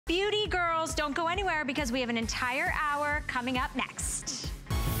Beauty girls, don't go anywhere because we have an entire hour coming up next.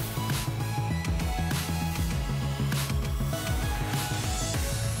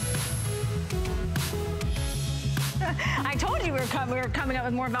 I told you we were coming up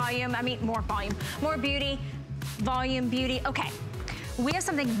with more volume. I mean, more volume, more beauty, volume, beauty. Okay. We have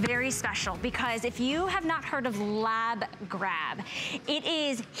something very special because if you have not heard of Lab Grab, it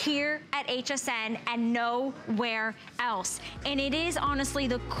is here at HSN and nowhere else. And it is honestly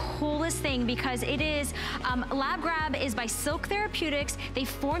the coolest thing because it is, Lab Grab is by Silk Therapeutics. They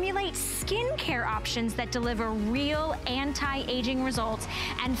formulate skincare options that deliver real anti-aging results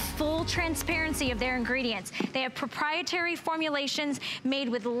and full transparency of their ingredients. They have proprietary formulations made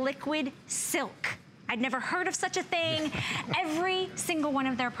with liquid silk. I'd never heard of such a thing. Every single one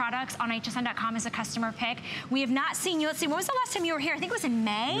of their products on hsn.com is a customer pick. We have not seen you. Let's see, when was the last time you were here? I think it was in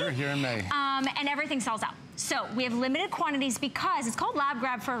May. We were here in May. And everything sells out. So we have limited quantities because it's called Lab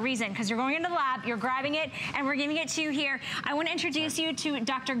Grab for a reason, because you're going into the lab, you're grabbing it, and we're giving it to you here. I want to introduce you to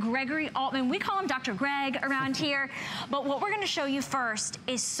Dr. Gregory Altman. We call him Dr. Greg around here. But what we're going to show you first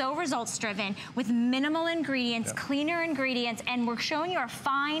is so results driven with minimal ingredients, cleaner ingredients, and we're showing you our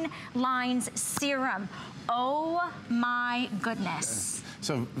Fine Lines Serum. Oh my goodness.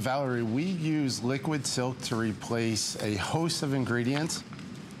 So Valerie, we use liquid silk to replace a host of ingredients.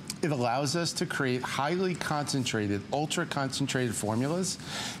 It allows us to create highly concentrated, ultra concentrated formulas.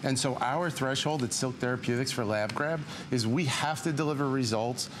 And so our threshold at Silk Therapeutics for Lab Grab is we have to deliver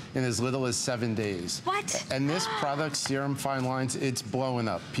results in as little as 7 days. What? And this product, Serum Fine Lines, it's blowing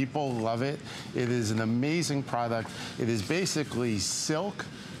up. People love it. It is an amazing product. It is basically silk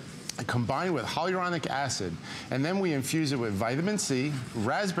combined with hyaluronic acid, and then we infuse it with vitamin C,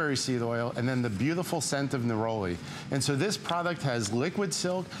 raspberry seed oil, and then the beautiful scent of neroli. And so this product has liquid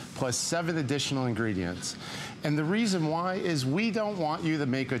silk plus 7 additional ingredients. And the reason why is we don't want you to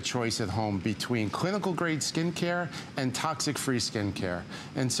make a choice at home between clinical grade skincare and toxic free skincare.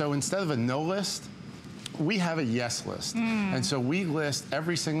 And so instead of a no list, we have a yes list. And so we list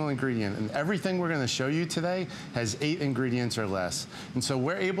every single ingredient, and everything we're gonna show you today has 8 ingredients or less. And so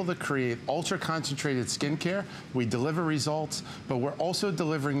we're able to create ultra concentrated skincare. We deliver results, but we're also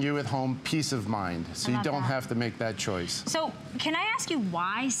delivering you at home peace of mind. So you don't have to make that choice. So can I ask you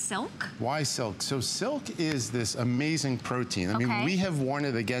why silk? Why silk? So silk is this amazing protein. I mean, we have worn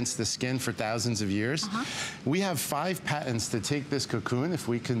it against the skin for thousands of years. We have 5 patents to take this cocoon, if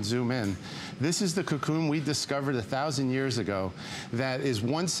we can zoom in. This is the cocoon we discovered 1,000 years ago that is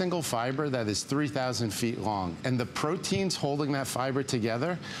one single fiber that is 3,000 feet long. And the proteins holding that fiber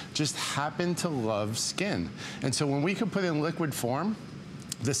together just happen to love skin. And so when we can put it in liquid form,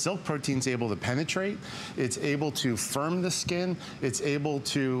 the silk protein's able to penetrate, it's able to firm the skin, it's able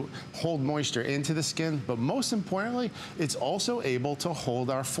to hold moisture into the skin, but most importantly, it's also able to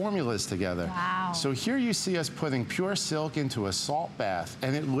hold our formulas together. Wow. So here you see us putting pure silk into a salt bath,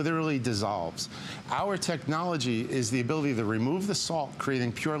 and it literally dissolves. Our technology is the ability to remove the salt,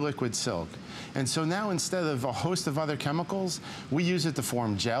 creating pure liquid silk. And so now instead of a host of other chemicals, we use it to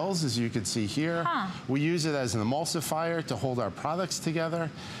form gels, as you can see here. We use it as an emulsifier to hold our products together.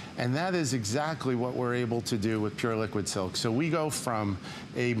 And that is exactly what we're able to do with pure liquid silk. So we go from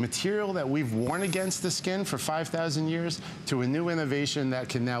a material that we've worn against the skin for 5,000 years to a new innovation that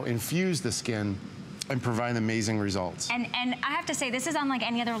can now infuse the skin and provide amazing results. And I have to say, this is unlike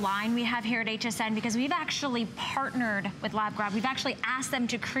any other line we have here at HSN because we've actually partnered with Lab Grab. We've actually asked them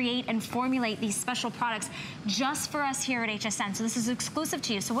to create and formulate these special products just for us here at HSN. So this is exclusive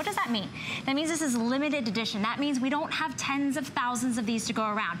to you. So what does that mean? That means this is limited edition. That means we don't have tens of thousands of these to go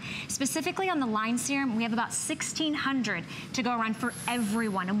around. Specifically on the line serum, we have about 1,600 to go around for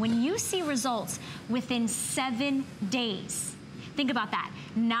everyone. And when you see results within 7 days, think about that.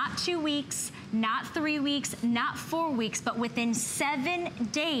 Not 2 weeks, not 3 weeks, not 4 weeks, but within 7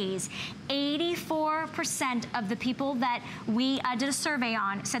 days, 84% of the people that we did a survey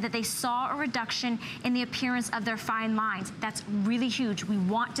on said that they saw a reduction in the appearance of their fine lines. That's really huge. We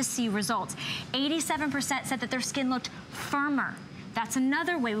want to see results. 87% said that their skin looked firmer. That's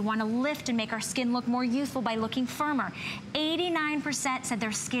another way we want to lift and make our skin look more youthful by looking firmer. 89% said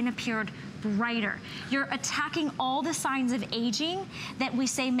their skin appeared brighter. You're attacking all the signs of aging that we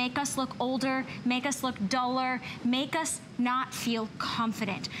say make us look older, make us look duller, make us not feel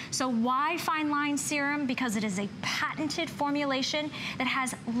confident. So why Fine Line Serum? Because it is a patented formulation that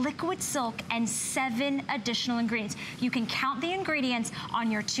has liquid silk and 7 additional ingredients. You can count the ingredients on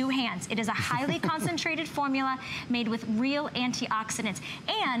your 2 hands. It is a highly concentrated formula made with real antioxidants.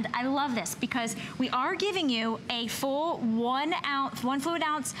 And I love this because we are giving you a full 1 fluid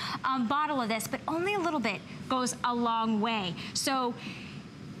ounce bottle of this, but only a little bit goes a long way. So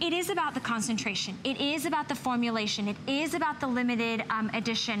It is about the concentration. It is about the formulation. It is about the limited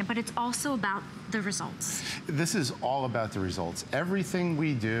edition, but it's also about the results. This is all about the results. Everything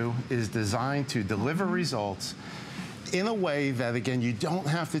we do is designed to deliver results in a way that, again, you don't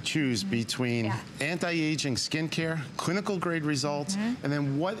have to choose between anti-aging skincare, clinical grade results, and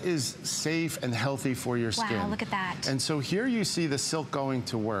then what is safe and healthy for your skin. Wow, look at that. And so here you see the silk going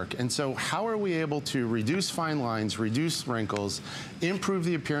to work. And so how are we able to reduce fine lines, reduce wrinkles, improve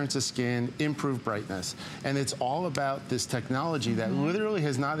the appearance of skin, improve brightness? And it's all about this technology that literally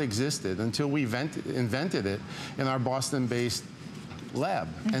has not existed until we invented it in our Boston-based lab.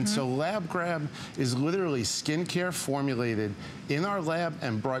 And so LabGrab is literally skincare formulated in our lab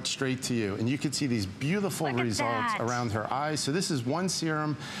and brought straight to you. And you can see these beautiful results around her eyes. So this is one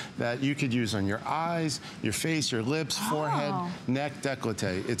serum that you could use on your eyes, your face, your lips, forehead, neck,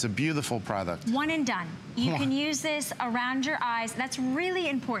 décolleté. It's a beautiful product. One and done. You can use this around your eyes. That's really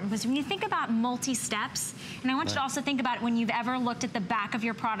important because when you think about multi-steps, and I want you to also think about when you've ever looked at the back of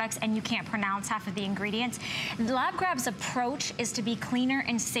your products and you can't pronounce half of the ingredients, LabGrab's approach is to be cleaner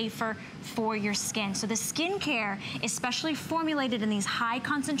and safer for your skin. So the skincare, especially formulated in these high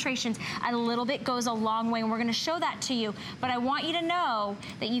concentrations, a little bit goes a long way, and we're gonna show that to you. But I want you to know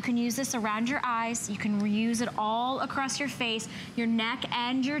that you can use this around your eyes, you can reuse it all across your face, your neck,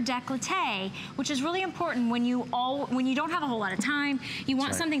 and your décolleté, which is really important when you don't have a whole lot of time. You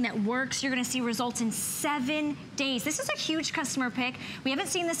want something that works. You're gonna see results in 7 days. This is a huge customer pick. We haven't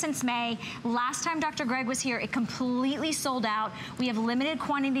seen this since May. Last time Dr. Greg was here, it completely sold out. We have limited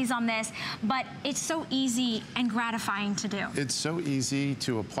quantities on this, but it's so easy and gratifying to do. It's so easy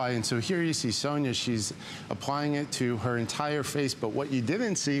to apply. And so here you see Sonia, she's applying it to her entire face, but what you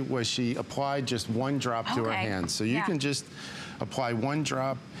didn't see was she applied just one drop to her hand. So you can just apply one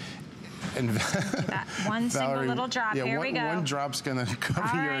drop. And one single little drop. Here we go. One drop's gonna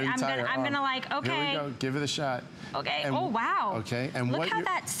cover your entire arm. I'm gonna like, okay. Here we go. Give it a shot. Okay. And, oh wow. Okay. And look how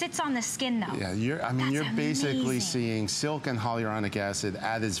that sits on the skin, though. Yeah. You're basically seeing silk and hyaluronic acid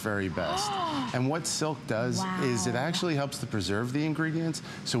at its very best. And what silk does is it actually helps to preserve the ingredients.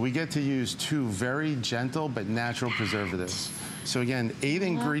 So we get to use 2 very gentle but natural preservatives. So again, 8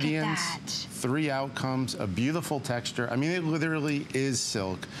 ingredients, 3 outcomes, a beautiful texture. I mean, it literally is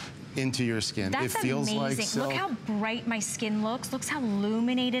silk into your skin. That's it feels amazing. like silk. Look how bright my skin looks. Looks how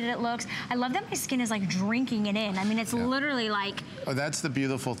illuminated it looks. I love that my skin is like drinking it in. I mean, it's literally like... Oh, that's the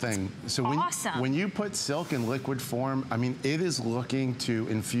beautiful thing. So when you put silk in liquid form, I mean, it is looking to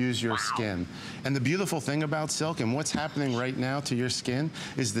infuse your skin. And the beautiful thing about silk and what's happening right now to your skin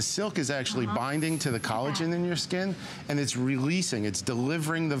is the silk is actually binding to the collagen in your skin, and it's releasing, it's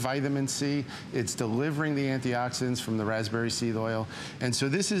delivering the vitamin C, it's delivering the antioxidants from the raspberry seed oil. And so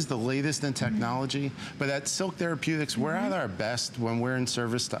this is the latest in technology, but at Silk Therapeutics, we're at our best when we're in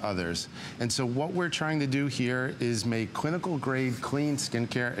service to others. And so what we're trying to do here is make clinical grade clean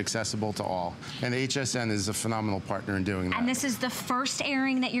skincare accessible to all. And HSN is a phenomenal partner in doing that. And this is the first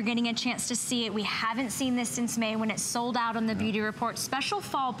airing that you're getting a chance to see it. We haven't seen this since May when it sold out on the Beauty Report. Special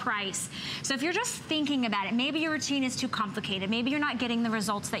fall price. So if you're just thinking about it, maybe your routine is too complicated. Maybe you're not getting the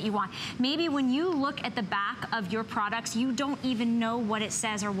results that you want. Maybe when you look at the back of your products, you don't even know what it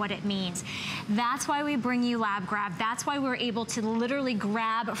says or what it means. That's why we bring you LabGrab. That's why we're able to literally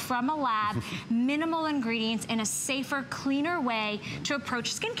grab from a lab minimal ingredients in a safer, cleaner way to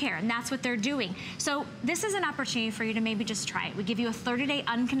approach skincare, and that's what they're doing. So this is an opportunity for you to maybe just try it. We give you a 30-day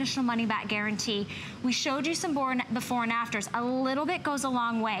unconditional money-back guarantee. We showed you some before and afters. A little bit goes a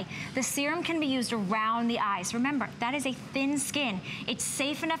long way. The serum can be used around the eyes. Remember, that is a thin skin. It's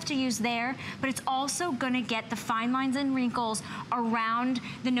safe enough to use there, but it's also gonna get the fine lines and wrinkles around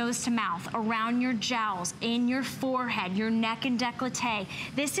the nose to mouth, around your jowls, in your forehead, your neck and décolleté.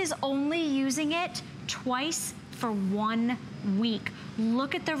 This is only using it twice for 1 week.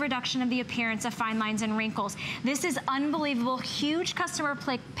 Look at the reduction of the appearance of fine lines and wrinkles. This is unbelievable. Huge customer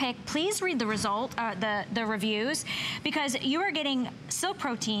pick. Please read the the reviews, because you are getting silk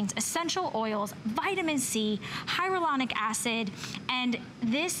proteins, essential oils, vitamin C, hyaluronic acid, and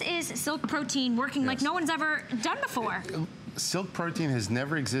this is silk protein working like no one's ever done before. Silk protein has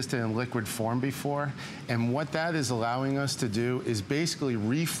never existed in liquid form before, and what that is allowing us to do is basically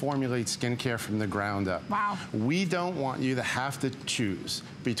reformulate skincare from the ground up. Wow. We don't want you to have to choose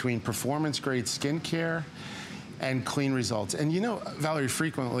between performance-grade skincare and clean results. And you know, Valerie,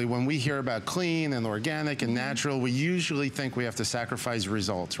 frequently when we hear about clean and organic and natural, we usually think we have to sacrifice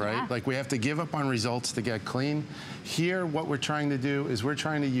results, right? Yeah. Like we have to give up on results to get clean. Here, what we're trying to do is we're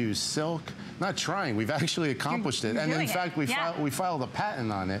trying to use silk not trying, we've actually accomplished it. And in fact, we filed a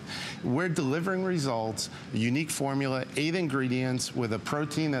patent on it. We're delivering results, a unique formula, 8 ingredients with a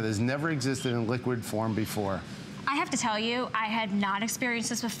protein that has never existed in liquid form before. I have to tell you, I had not experienced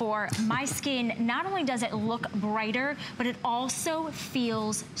this before. My skin, not only does it look brighter, but it also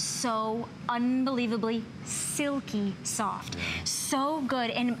feels so unbelievably silky soft. So good.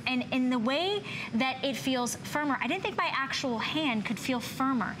 And in the way that it feels firmer, I didn't think my actual hand could feel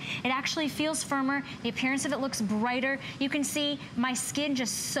firmer. It actually feels firmer. The appearance of it looks brighter. You can see my skin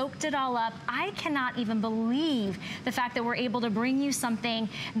just soaked it all up. I cannot even believe the fact that we're able to bring you something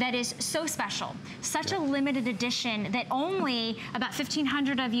that is so special, such a limited edition that only about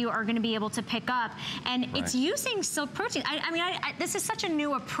 1,500 of you are going to be able to pick up. And it's using silk protein. I mean, this is such a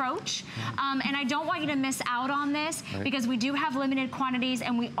new approach, and I don't want you to miss out on this because we do have limited quantities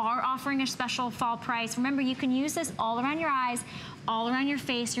and we are offering a special fall price. Remember, you can use this all around your eyes, all around your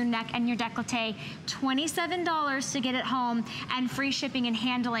face, your neck, and your décolleté. $27 to get it home and free shipping and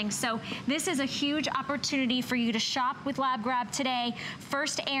handling. So this is a huge opportunity for you to shop with LabGrab today.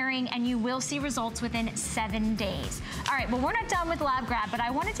 First airing, and you will see results within 7 days. All right, well, we're not done with LabGrab, but I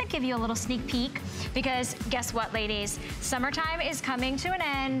wanted to give you a little sneak peek because guess what, ladies? Summertime is coming to an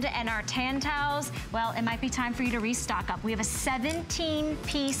end, and our TanTowels, well, it might be time for you to restock up. We have a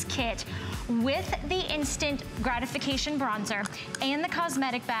 17-piece kit with the instant gratification bronzer and the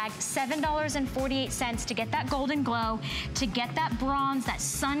cosmetic bag, $7.48 to get that golden glow, to get that bronze, that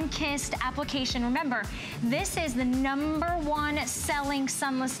sun-kissed application. Remember, this is the #1 selling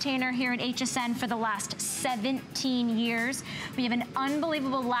sunless tanner here at HSN for the last 17 years. We have an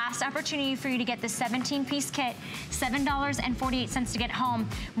unbelievable last opportunity for you to get the 17-piece kit, $7.48 to get home.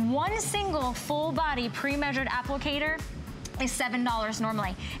 One single full-body pre-measured applicator is $7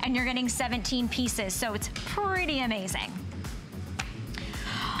 normally, and you're getting 17 pieces, so it's pretty amazing.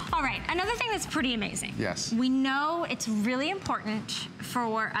 All right, another thing that's pretty amazing. Yes. We know it's really important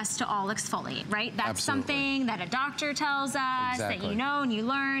for us to all exfoliate, right? That's something that a doctor tells us, that you know and you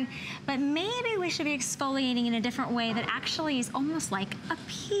learn, but maybe we should be exfoliating in a different way that actually is almost like a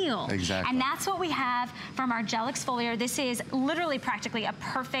peel. Exactly. And that's what we have from our gel exfoliator. This is literally practically a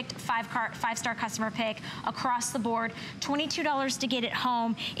perfect five-star customer pick across the board. $22 to get it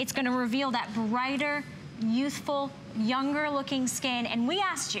home. It's gonna reveal that brighter, youthful, younger looking skin. And we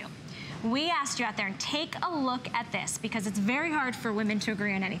asked you out there, and take a look at this because it's very hard for women to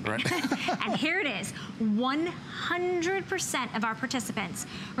agree on anything. Right. And here it is. 100% of our participants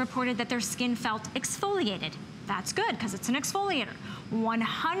reported that their skin felt exfoliated. That's good because it's an exfoliator.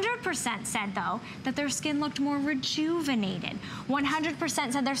 100% said, though, that their skin looked more rejuvenated.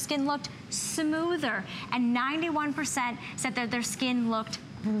 100% said their skin looked smoother. And 91% said that their skin looked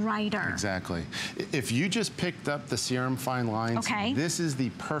brighter. Exactly. If you just picked up the Serum Fine Lines, this is the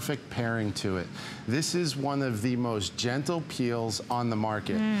perfect pairing to it. This is one of the most gentle peels on the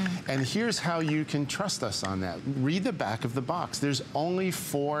market. And here's how you can trust us on that. Read the back of the box. There's only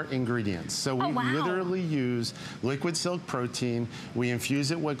 4 ingredients. So we literally use liquid silk protein. We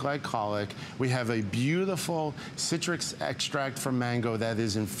infuse it with glycolic. We have a beautiful citrus extract from mango that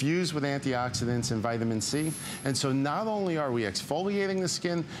is infused with antioxidants and vitamin C. And so not only are we exfoliating the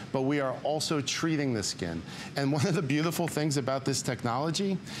skin, but we are also treating the skin. And one of the beautiful things about this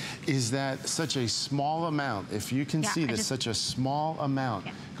technology is that such a small amount, if you can see this, such a small amount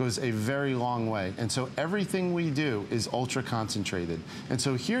goes a very long way. And so everything we do is ultra concentrated. And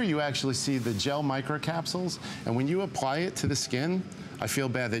so here you actually see the gel microcapsules, and when you apply it to the skin, I feel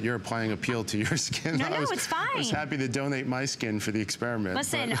bad that you're applying a peel to your skin. No, it's fine. I was happy to donate my skin for the experiment.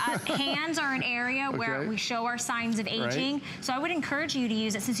 Listen, hands are an area where we show our signs of aging. So I would encourage you to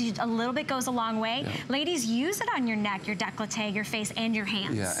use it since a little bit goes a long way. Ladies, use it on your neck, your décolleté, your face, and your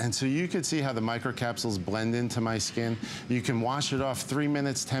hands. Yeah, and so you could see how the microcapsules blend into my skin. You can wash it off 3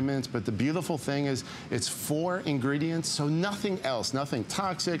 minutes, 10 minutes, but the beautiful thing is it's 4 ingredients, so nothing else, nothing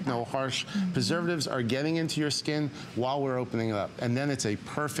toxic, no harsh preservatives are getting into your skin while we're opening it up. And then it's a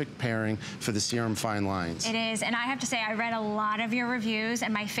perfect pairing for the Serum Fine Lines. It is, and I have to say, I read a lot of your reviews,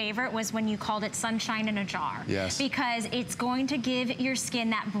 and my favorite was when you called it sunshine in a jar. Yes. Because it's going to give your skin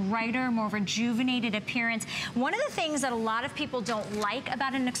that brighter, more rejuvenated appearance. One of the things that a lot of people don't like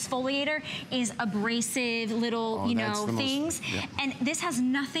about an exfoliator is abrasive little, you know, things. And this has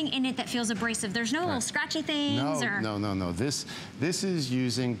nothing in it that feels abrasive. There's no little scratchy things. No. This is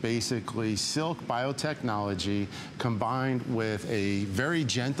using basically silk biotechnology combined with a very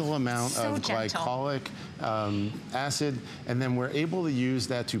gentle amount of glycolic acid, and then we're able to use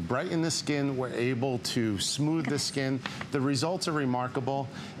that to brighten the skin. We're able to smooth the skin. The results are remarkable,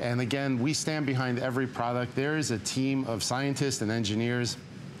 and again, we stand behind every product. There is a team of scientists and engineers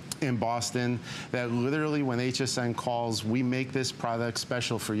in Boston that literally when HSN calls, we make this product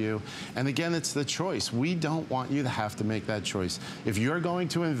special for you. And again, it's the choice. We don't want you to have to make that choice. If you're going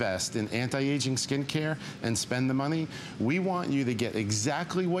to invest in anti-aging skincare and spend the money, we want you to get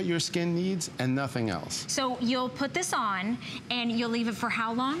exactly what your skin needs and nothing else. So you'll put this on and you'll leave it for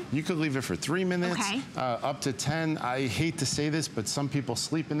how long? You could leave it for 3 minutes, okay. Up to 10. I hate to say this, but some people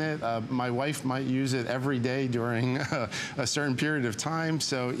sleep in it. My wife might use it every day during a certain period of time.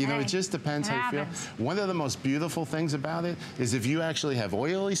 So, you know, it just depends how you feel. One of the most beautiful things about it is if you actually have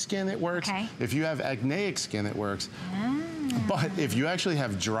oily skin, it works. Okay. If you have acneic skin, it works. But if you actually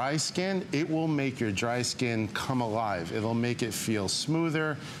have dry skin, it will make your dry skin come alive. It'll make it feel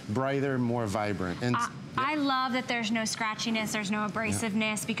smoother, brighter, more vibrant. And I love that there's no scratchiness, there's no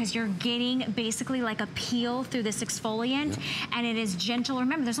abrasiveness, because you're getting basically like a peel through this exfoliant, and it is gentle.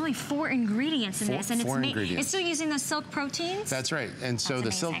 Remember, there's only 4 ingredients in this, and it's still using those silk proteins? That's right, and so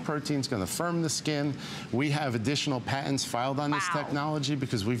the silk protein's gonna firm the skin. We have additional patents filed on this technology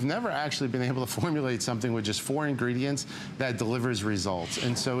because we've never actually been able to formulate something with just 4 ingredients that delivers results.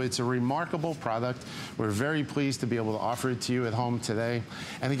 And so it's a remarkable product. We're very pleased to be able to offer it to you at home today.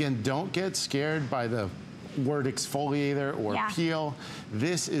 And again, don't get scared by the word exfoliator or peel.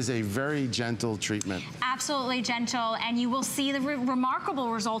 This is a very gentle treatment. Absolutely gentle, and you will see the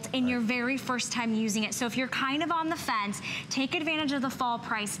remarkable results in your very first time using it. So if you're kind of on the fence, take advantage of the fall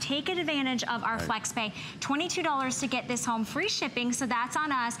price, take advantage of our flex pay. $22 to get this home, free shipping, so that's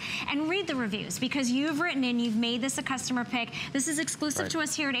on us. And read the reviews, because you've written in, you've made this a customer pick. This is exclusive to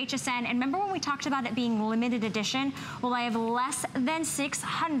us here at HSN. And remember when we talked about it being limited edition? Well, I have less than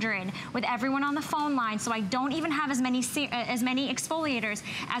 600 with everyone on the phone line, so I don't even have as many exfoliators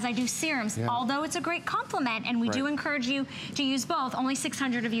as I do serums, although it's a great compliment, and we do encourage you to use both. Only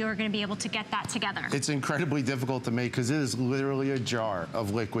 600 of you are going to be able to get that together. It's incredibly difficult to make because it is literally a jar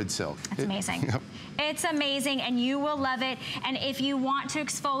of liquid silk. It's amazing. It's amazing, and you will love it. And if you want to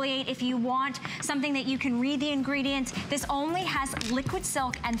exfoliate, if you want something that you can read the ingredients, this only has liquid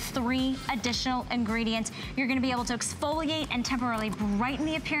silk and 3 additional ingredients. You're going to be able to exfoliate and temporarily brighten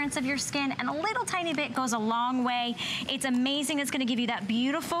the appearance of your skin, and a little tiny bit goes a long way. It's amazing. It's going to give you that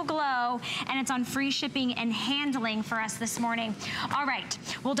beautiful glow, and it's on free shipping and handling for us this morning. All right.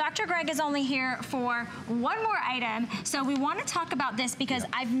 Well, Dr. Greg is only here for one more item, so we want to talk about this because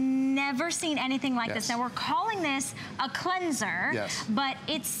I've never seen anything like this. Now, we're calling this a cleanser, but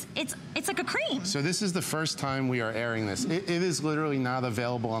it's like a cream. So this is the first time we are airing this. It is literally not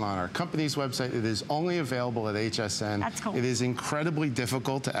available on our company's website. It is only available at HSN. That's cool. It is incredibly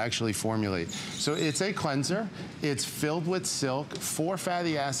difficult to actually formulate. So it's a cleanser. It's filled with silk, 4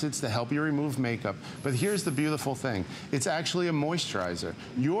 fatty acids to help you remove makeup. But here's the beautiful thing. It's actually a moisturizer.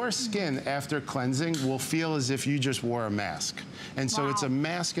 Your skin after cleansing will feel as if you just wore a mask. And so it's a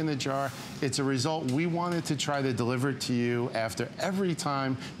mask in the jar. It's a result we wanted to try to deliver to you after every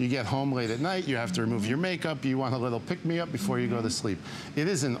time you get home late at night, you have to remove your makeup, you want a little pick-me-up before you go to sleep. It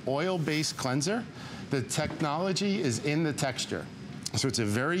is an oil-based cleanser. The technology is in the texture. So it's a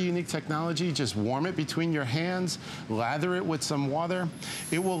very unique technology. Just warm it between your hands, lather it with some water.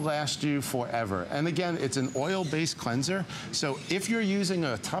 It will last you forever. And again, it's an oil-based cleanser. So if you're using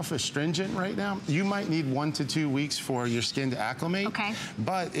a tough astringent right now, you might need 1 to 2 weeks for your skin to acclimate. Okay.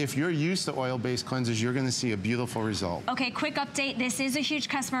 But if you're used to oil-based cleansers, you're gonna see a beautiful result. Okay, quick update. This is a huge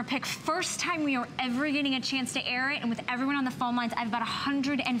customer pick. First time we are ever getting a chance to air it, and with everyone on the phone lines, I have about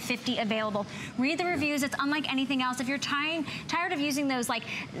 150 available. Read the reviews. It's unlike anything else. If you're tired of using those like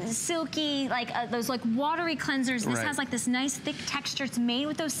silky, those like watery cleansers, this has like this nice thick texture. It's made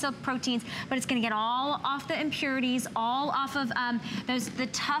with those silk proteins, but it's gonna get all off the impurities, all off of the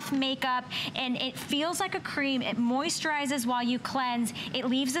tough makeup, and it feels like a cream. It moisturizes while you cleanse. It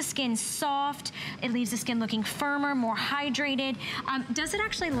leaves the skin soft. It leaves the skin looking firmer, more hydrated. Does it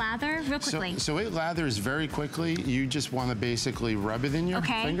actually lather real quickly? So it lathers very quickly. You just wanna basically rub it in your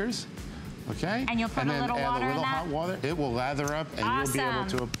fingers. Okay. And you'll put a little water in that? Hot water. It will lather up, and you'll be able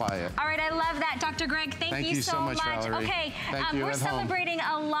to apply it. All right, I love that, Dr. Greg. Thank you so much. Valerie. Okay, we're celebrating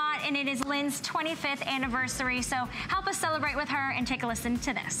a lot, and it is Lynn's 25th anniversary, so help us celebrate with her and take a listen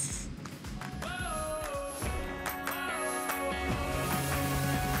to this.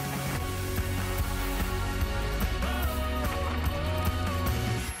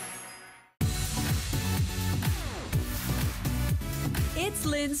 It's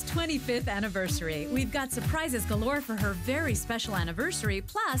Lynn's 25th anniversary. We've got surprises galore for her very special anniversary,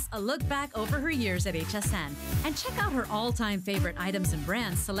 plus a look back over her years at HSN. And check out her all-time favorite items and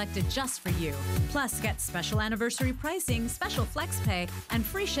brands selected just for you. Plus, get special anniversary pricing, special flex pay, and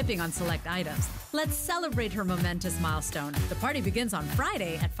free shipping on select items. Let's celebrate her momentous milestone. The party begins on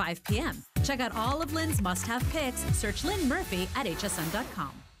Friday at 5 p.m. Check out all of Lynn's must-have picks. Search Lynn Murphy at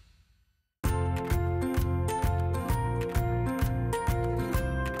hsn.com.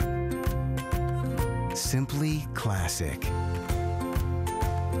 Simply classic.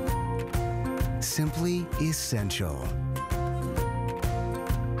 Simply essential.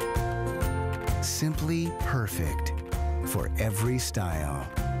 Simply perfect for every style.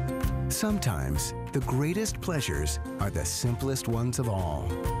 Sometimes the greatest pleasures are the simplest ones of all.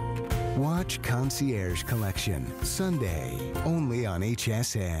 Watch Concierge Collection Sunday, only on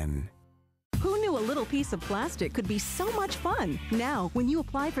HSN. Who knew a little piece of plastic could be so much fun? Now, when you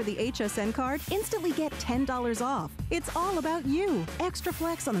apply for the HSN card, instantly get $10 off. It's all about you. Extra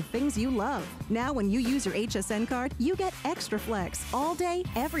flex on the things you love. Now, when you use your HSN card, you get extra flex all day,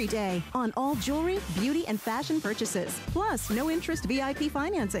 every day on all jewelry, beauty, and fashion purchases. Plus, no interest VIP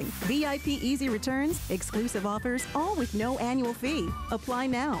financing, VIP easy returns, exclusive offers, all with no annual fee. Apply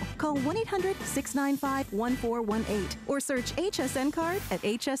now. Call 1-800-695-1418 or search HSN card at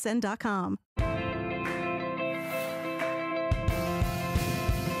hsn.com.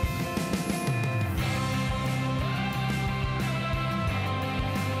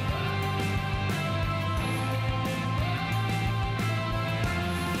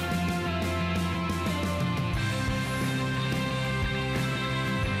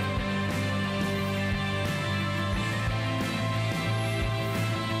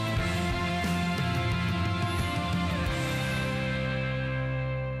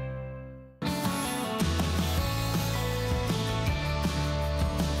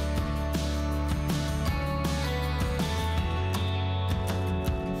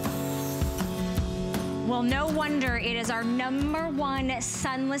 Well, no wonder it is our #1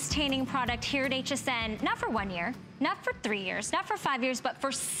 sunless tanning product here at HSN, not for 1 year, not for 3 years, not for 5 years, but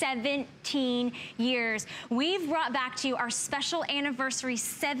for 17 years. We've brought back to you our special anniversary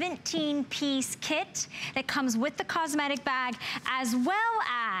 17-piece kit that comes with the cosmetic bag, as well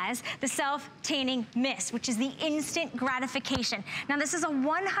as the self-tanning mist, which is the instant gratification. Now, this is a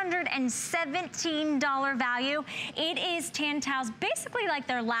 $117 value. It is TanTowel's basically like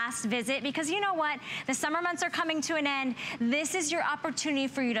their last visit, because you know what? The summer months are coming to an end. This is your opportunity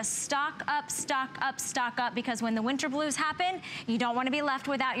for you to stock up, stock up, stock up, because when the winter blues happen, you don't want to be left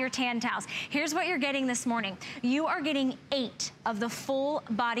without your TanTowels. Here's what you're getting this morning. You are getting 8 of the full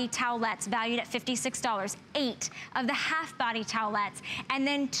body towelettes valued at $56, 8 of the half body towelettes, and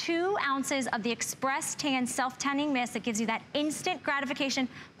then 2 ounces of the Express Tan self-tanning mist that gives you that instant gratification.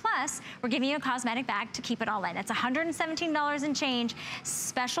 Plus, we're giving you a cosmetic bag to keep it all in. It's $117 and change.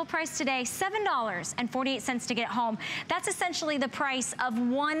 Special price today, $7.48 to get home. That's essentially the price of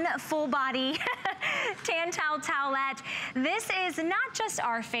 1 full body TanTowel towelette. This is not just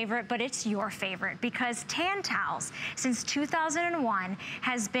our favorite, but it's your favorite, because TanTowels, since 2001,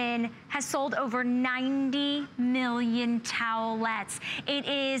 has sold over 90 million towelettes. It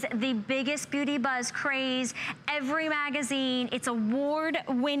is the biggest beauty buzz craze. Every magazine, it's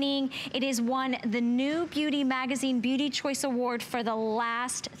award-winning. It has won the New Beauty Magazine Beauty Choice Award for the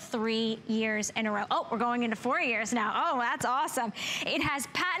last 3 years in a row. Oh, we're going into 4 years now. Oh, that's awesome. It has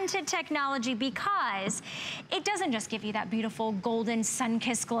patented technology because it doesn't just give you that beautiful golden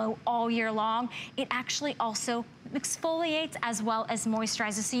sun-kissed glow all year long. It actually also exfoliates as well as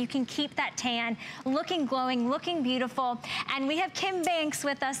moisturizes, so you can keep that tan looking glowing, looking beautiful. And we have Kim Banks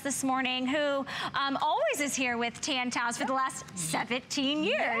with us this morning, who always is here with TanTowels for the last 17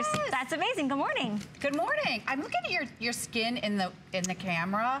 years. Yes. That's amazing. Good morning. Good morning. I'm looking at your skin in the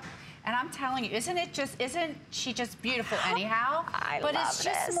camera, and I'm telling you, isn't she just beautiful anyhow? But it's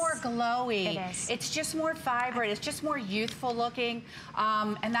just more glowy. It is. It's just more vibrant. It's just more youthful looking.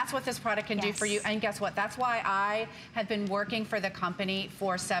 And that's what this product can do for you. And guess what? That's why I have been working for the company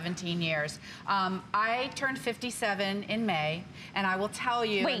for 17 years. I turned 57 in May, and I will tell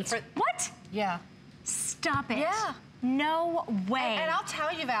you. Wait, what? Yeah. Stop it. Yeah. No way. And I'll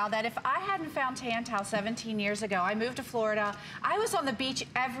tell you, Val, that if I hadn't found TanTowel 17 years ago, I moved to Florida. I was on the beach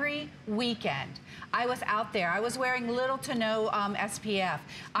every weekend. I was out there. I was wearing little to no SPF.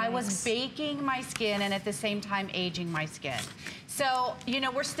 I was baking my skin and at the same time aging my skin. So, you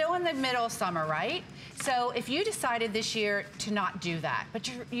know, we're still in the middle of summer, right? So if you decided this year to not do that, but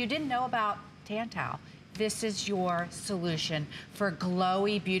you didn't know about TanTowel, this is your solution for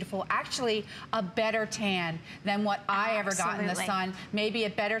glowy, beautiful, actually a better tan than what I ever got in the sun. Maybe a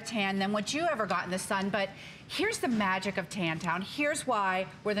better tan than what you ever got in the sun. But here's the magic of TanTowel. Here's why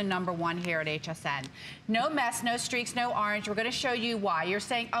we're the #1 here at HSN. No mess, no streaks, no orange. We're gonna show you why. You're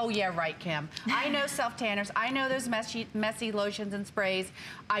saying, oh yeah, right, Kim. I know self-tanners. I know those messy lotions and sprays.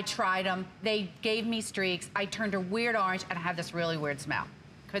 I tried them. They gave me streaks. I turned a weird orange and I have this really weird smell.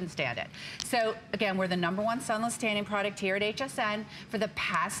 Couldn't stand it. So again, we're the #1 sunless tanning product here at HSN for the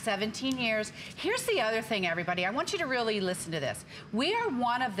past 17 years. Here's the other thing, everybody. I want you to really listen to this. We are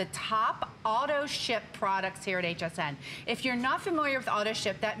one of the top auto ship products here at HSN. If you're not familiar with auto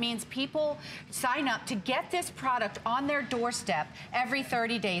ship, that means people sign up to get this product on their doorstep every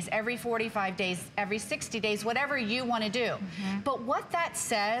 30 days, every 45 days, every 60 days, whatever you want to do. But what that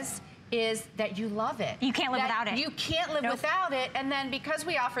says is that you love it. You can't live without it. You can't live without it. And then because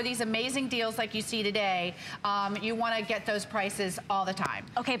we offer these amazing deals like you see today, you want to get those prices all the time.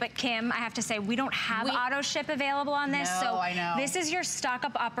 Okay, but Kim, I have to say, we don't have auto ship available on this. No, so I know. This is your stock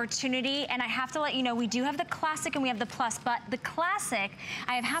up opportunity. And I have to let you know, we do have the classic and we have the plus. But the classic,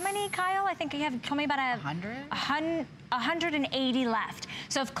 I have how many, Kyle? I think you have told me about 180 left.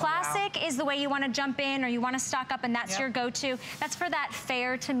 So if classic is the way you want to jump in or you want to stock up and that's your go-to, that's for that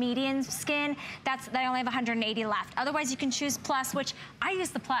fair to medium skin. They only have 180 left. Otherwise you can choose plus, which I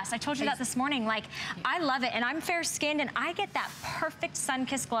use the plus. I told you that this morning. Like, I love it and I'm fair skinned and I get that perfect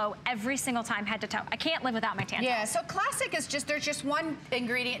sun-kissed glow every single time head to toe. I can't live without my TanTowel. Yeah, so classic is just, there's just one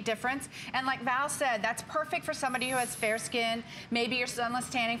ingredient difference. And like Val said, that's perfect for somebody who has fair skin. Maybe you're sunless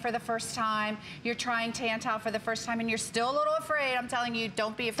tanning for the first time. You're trying TanTowel for the first time and you're still a little afraid. I'm telling you,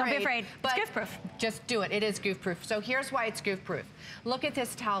 don't be afraid. Don't be afraid. But it's goof-proof. Just do it. It is goof-proof. So here's why it's goof-proof. Look at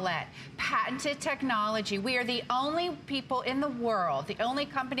this towelette. Patented technology. We are the only people in the world, the only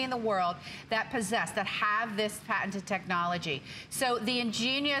company in the world that have this patented technology. So the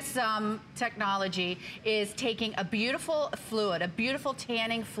ingenious technology is taking a beautiful fluid, a beautiful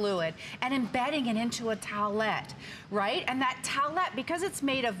tanning fluid, and embedding it into a towelette, right? And that towelette, because it's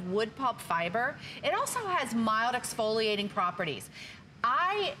made of wood pulp fiber, it also has mild exfoliating properties.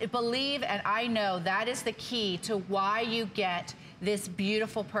 I believe and I know that is the key to why you get this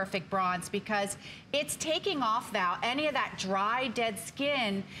beautiful, perfect bronze, because it's taking off now any of that dry, dead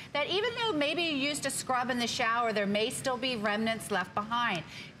skin that even though maybe you used a scrub in the shower, there may still be remnants left behind.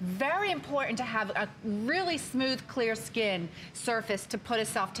 Very important to have a really smooth, clear skin surface to put a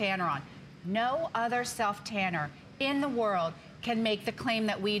self-tanner on. No other self-tanner in the world can make the claim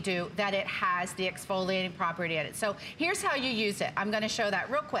that we do that it has the exfoliating property in it. So here's how you use it. I'm gonna show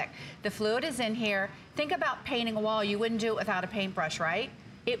that real quick. The fluid is in here. Think about painting a wall. You wouldn't do it without a paintbrush, right?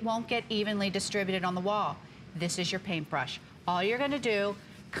 It won't get evenly distributed on the wall. This is your paintbrush. All you're gonna do,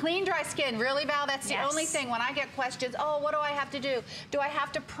 clean, dry skin. Really, Val? That's the only thing. When I get questions, oh, what do I have to do? Do I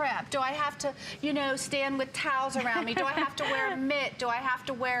have to prep? Do I have to, you know, stand with towels around me? Do I have to wear a mitt? Do I have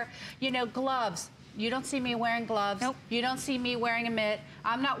to wear, you know, gloves? You don't see me wearing gloves. Nope. You don't see me wearing a mitt.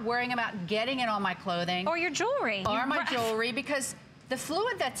 I'm not worrying about getting it on my clothing. Or your jewelry. Or my jewelry, because the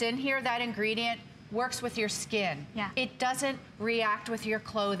fluid that's in here, that ingredient, works with your skin. Yeah. It doesn't react with your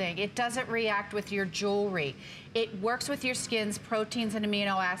clothing. It doesn't react with your jewelry. It works with your skin's proteins and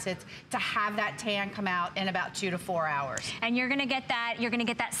amino acids to have that tan come out in about 2 to 4 hours. And you're gonna get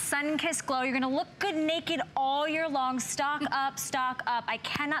that sun-kissed glow. You're gonna look good naked all year long. Stock up, stock up. I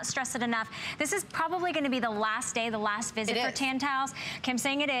cannot stress it enough. This is probably gonna be the last day, the last visit for TanTowels. Kim's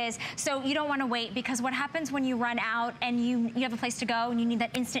saying it is. So you don't wanna wait, because what happens when you run out and you have a place to go and you need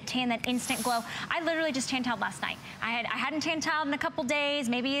that instant tan, that instant glow. I literally just TanToweled last night. I hadn't TanToweled in a couple days,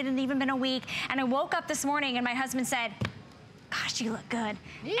 maybe it hadn't even been a week, and I woke up this morning and my husband said, gosh, you look good.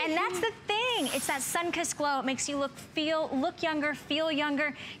 And that's the thing. It's that sun-kissed glow. It makes you look younger, feel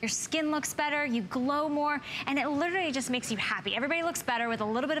younger. Your skin looks better. You glow more. And it literally just makes you happy. Everybody looks better with a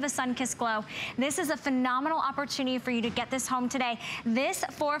little bit of a sun-kissed glow. This is a phenomenal opportunity for you to get this home today. This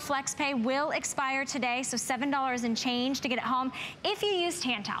for FlexPay will expire today, so $7 and change to get it home. If you use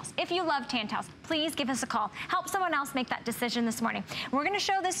TanTowels, if you love TanTowels, please give us a call. Help someone else make that decision this morning. We're going to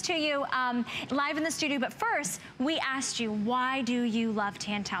show this to you live in the studio, but first, we asked you, why do you love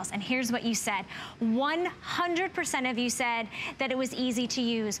TanTowels? And here's what you said. 100% of you said that it was easy to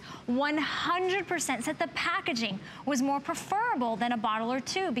use. 100% said the packaging was more preferable than a bottle or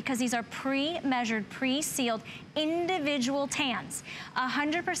two, because these are pre-measured, pre-sealed, individual tans.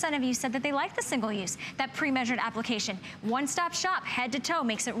 100% of you said that they like the single use, that pre-measured application. One-stop shop, head to toe,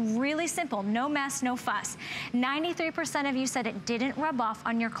 makes it really simple. No mess, no fuss. 93% of you said it didn't rub off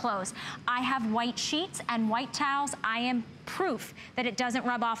on your clothes. I have white sheets and white towels. I am proof that it doesn't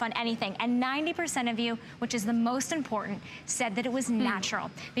rub off on anything. And 90% of you, which is the most important, said that it was natural,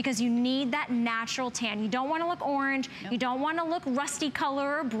 because you need that natural tan. You don't want to look orange. Nope. You don't want to look rusty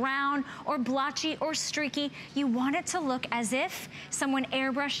color or brown or blotchy or streaky. You want it to look as if someone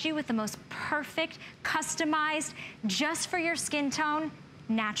airbrushed you with the most perfect, customized, just for your skin tone,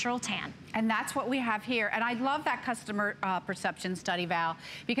 natural tan. And that's what we have here. And I love that customer perception study, Val,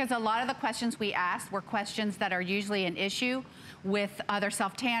 because a lot of the questions we asked were questions that are usually an issue with other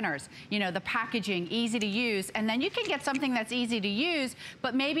self-tanners. You know, the packaging, easy to use, and then you can get something that's easy to use,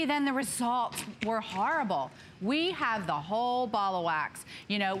 but maybe then the results were horrible. We have the whole ball of wax.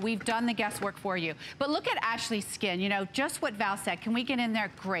 You know, we've done the guesswork for you. But look at Ashley's skin, you know, just what Val said. Can we get in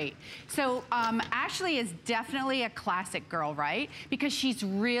there? Great. So Ashley is definitely a classic girl, right? Because she's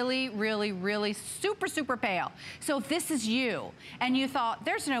really, really, really super, super pale. So if this is you, and you thought,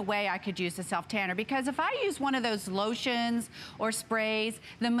 there's no way I could use a self-tanner, because if I use one of those lotions or sprays,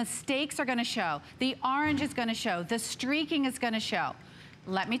 the mistakes are gonna show. The orange is gonna show. The streaking is gonna show.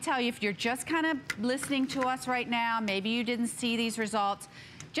 Let me tell you, if you're just kind of listening to us right now, maybe you didn't see these results,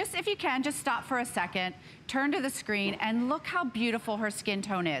 just if you can, just stop for a second, turn to the screen, and look how beautiful her skin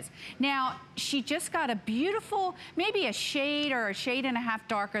tone is. Now, she just got a beautiful, maybe a shade or a shade and a half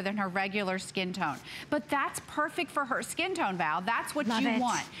darker than her regular skin tone. But that's perfect for her skin tone, Val. That's what you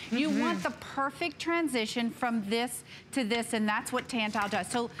want. You want the perfect transition from this to this, and that's what TanTowel does.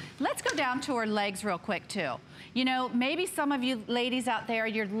 So let's go down to her legs real quick, too. You know, maybe some of you ladies out there,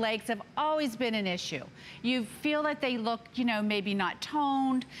 your legs have always been an issue. You feel that they look, you know, maybe not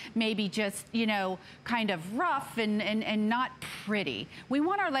toned, maybe just, you know, kind of rough and not pretty. We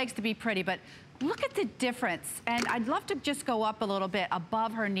want our legs to be pretty, but look at the difference. And I'd love to just go up a little bit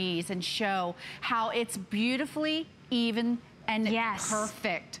above her knees and show how it's beautifully even and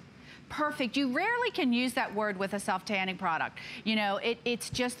perfect. Perfect. You rarely can use that word with a self-tanning product. You know, it's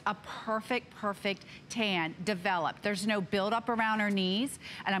just a perfect, perfect tan developed. There's no buildup around her knees.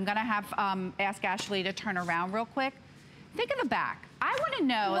 And I'm gonna have, ask Ashley to turn around real quick. Think of the back. I wanna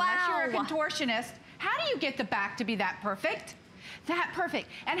know, unless you're a contortionist, how do you get the back to be that perfect? That perfect.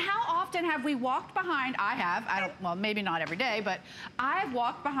 And how often have we walked behind, well, maybe not every day, but I've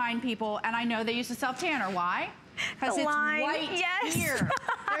walked behind people and I know they use a self-tanner. Why? Because it's white here.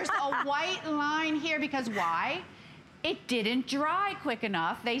 There's a white line here because why? It didn't dry quick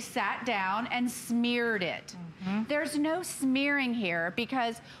enough. They sat down and smeared it. There's no smearing here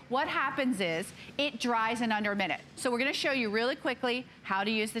because what happens is it dries in under a minute. So we're gonna show you really quickly how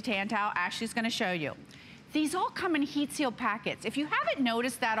to use the TanTowel. Ashley's gonna show you. These all come in heat sealed packets. If you haven't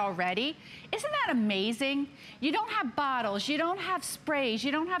noticed that already, isn't that amazing? You don't have bottles, you don't have sprays,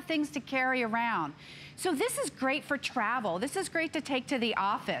 you don't have things to carry around. So this is great for travel. This is great to take to the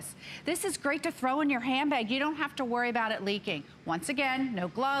office. This is great to throw in your handbag. You don't have to worry about it leaking. Once again, no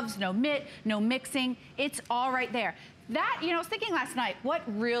gloves, no mitt, no mixing. It's all right there. That, you know, I was thinking last night, what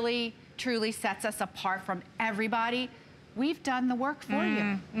really, truly sets us apart from everybody? We've done the work for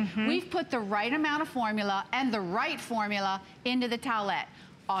you. We've put the right amount of formula and the right formula into the towelette.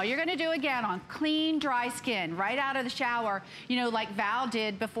 All you're gonna do again on clean, dry skin, right out of the shower, you know, like Val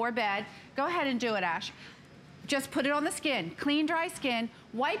did before bed. Go ahead and do it, Ash. Just put it on the skin, clean, dry skin,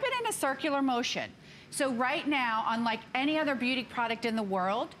 wipe it in a circular motion. So right now, unlike any other beauty product in the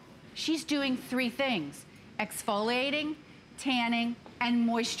world, she's doing 3 things: exfoliating, tanning, and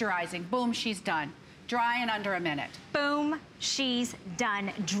moisturizing. Boom, she's done. Dry in under a minute. Boom, she's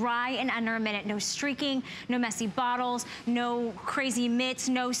done. Dry in under a minute. No streaking, no messy bottles, no crazy mitts,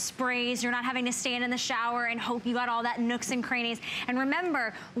 no sprays. You're not having to stand in the shower and hope you got all that nooks and crannies. And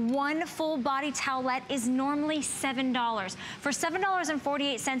remember, one full body towelette is normally $7. For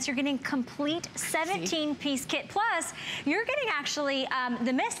 $7.48, you're getting complete 17-piece kit. Plus, you're getting actually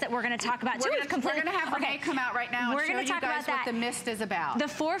the mist that we're gonna talk about too. We're gonna have Renee come out right now and show you guys what the mist is about. The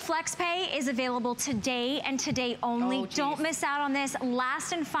 4 Flex Pay is available today and today only. Don't miss out on this.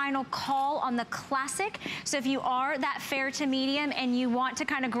 Last and final call on the Classic. So if you are that fair to medium and you want to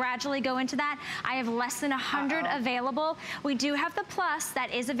kind of gradually go into that, I have less than 100 available. We do have the Plus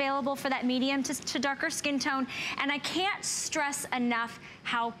that is available for that medium to darker skin tone. And I can't stress enough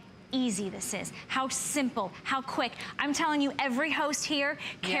how easy this is, how simple, how quick. I'm telling you, every host here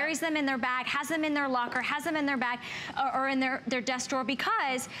carries them in their bag, has them in their locker, has them in their bag or in their desk drawer,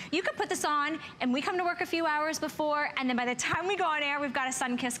 because you could put this on and we come to work a few hours before, and then by the time we go on air, we've got a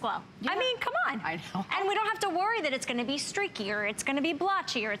sun-kissed glow. I mean, come on. I know. And we don't have to worry that it's gonna be streaky or it's gonna be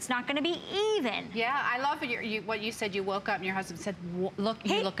blotchy or it's not gonna be even. Yeah, I love what you said. You woke up and your husband said, look,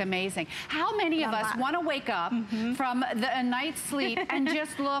 you look amazing. How many of us wanna wake up from a night's sleep and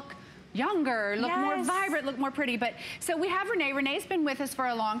just look younger, look more vibrant, look more pretty. But so we have Renee. Renee's been with us for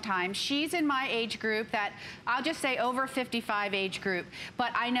a long time. She's in my age group, that I'll just say over 55 age group.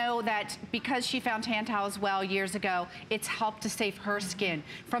 But I know that because she found TanTowel as well years ago, it's helped to save her skin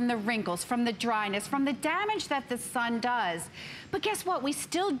from the wrinkles, from the dryness, from the damage that the sun does. But guess what? We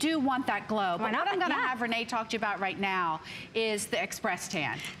still do want that glow. But what I'm going to have Renee talk to you about right now is the Express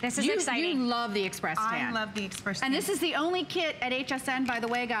Tan. This is exciting. You love the Express Tan. I love the Express Tan. And this is the only kit at HSN, by the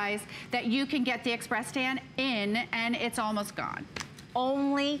way, guys, that you can get the Express Tan in, and it's almost gone.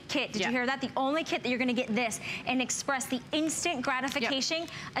 Only kit. Did you hear that? The only kit that you're gonna get this and express the instant gratification.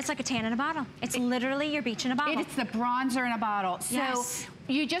 It's like a tan in a bottle. It's literally your beach in a bottle. It's the bronzer in a bottle. So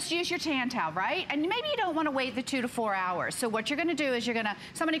you just use your TanTowel, right? And maybe you don't want to wait the 2 to 4 hours. So what you're gonna do is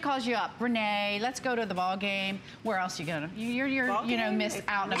somebody calls you up, Renee, let's go to the ball game. Where else are you gonna? You're you know, miss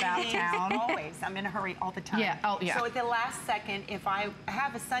out and about town. Always. I'm in a hurry all the time. Yeah. Oh yeah. So at the last second, if I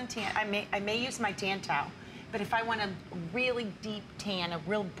have a suntan, I may use my TanTowel. But if I want a really deep tan, a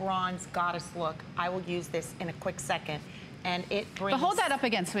real bronze goddess look, I will use this in a quick second. And it brings... But hold that up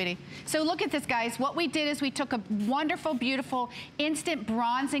again, sweetie. So look at this, guys. What we did is we took a wonderful, beautiful, instant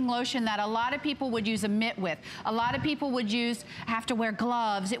bronzing lotion that a lot of people would use a mitt with. A lot of people would have to wear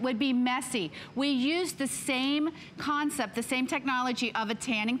gloves. It would be messy. We used the same concept, the same technology of a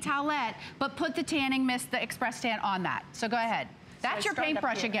tanning towelette, but put the tanning mist, the Express Tan, on that. So go ahead. That's your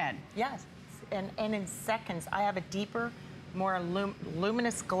paintbrush again. Yes. And in seconds, I have a deeper, more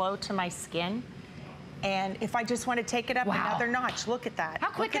luminous glow to my skin. And if I just want to take it up another notch, look at that.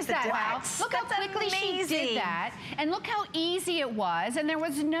 How quick is that, Val? Look how quickly she did that. And look how easy it was. And there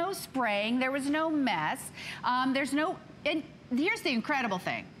was no spraying. There was no mess. And here's the incredible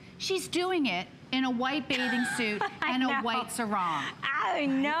thing. She's doing it in a white bathing suit and a white sarong. I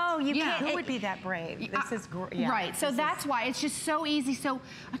know, you can't. Who would be that brave? This is great. Right, so that's why it's just so easy. So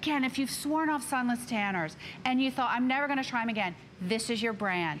again, if you've sworn off sunless tanners and you thought, I'm never gonna try them again, this is your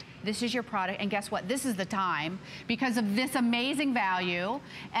brand, this is your product, and guess what? This is the time because of this amazing value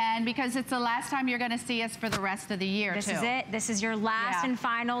and because it's the last time you're gonna see us for the rest of the year, This is it. This is your last and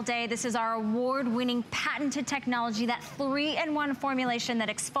final day. This is our award-winning patented technology, that 3-in-1 formulation that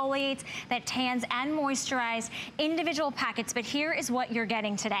exfoliates, that tans and moisturizes, individual packets, but here is what you're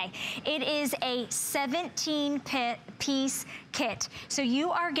getting today. It is a 17-piece kit. So you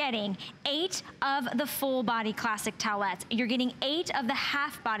are getting 8 of the full body classic towelettes. You're getting 8 of the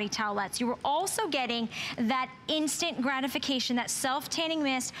half body towelettes. You are also getting that instant gratification, that self-tanning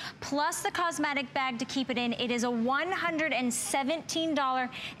mist, plus the cosmetic bag to keep it in. It is a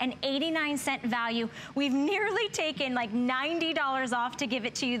 $117.89 value. We've nearly taken like $90 off to give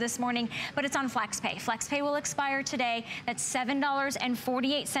it to you this morning, but it's on FlexPay. FlexPay will expire today. That's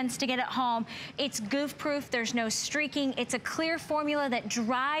 $7.48 to get it home. It's goof-proof. There's no streaking. It's a clear formula that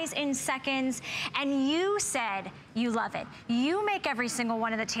dries in seconds, and you said you love it. You make every single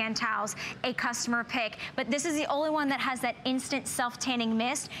one of the TanTowels a customer pick, but this is the only one that has that instant self-tanning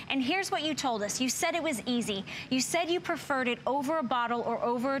mist. And here's what you told us. You said it was easy. You said you preferred it over a bottle or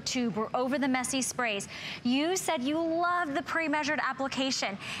over a tube or over the messy sprays. You said you love the pre-measured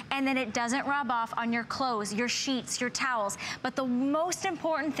application and then it doesn't rub off on your clothes, your sheets, your towels. But the most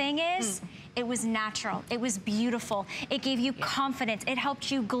important thing is, it was natural. It was beautiful. It gave you confidence. It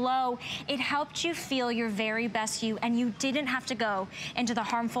helped you glow. It helped you feel your very best you, and you didn't have to go into the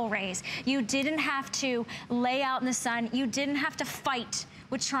harmful rays. You didn't have to lay out in the sun. You didn't have to fight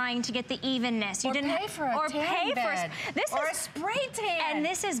with trying to get the evenness. You didn't pay for a tan bed. Or a spray tan. And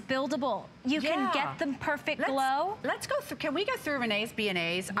this is buildable. You can get the perfect glow. Let's go through, can we go through Renee's B&As?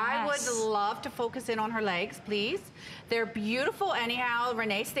 Yes. I would love to focus in on her legs, please. They're beautiful anyhow.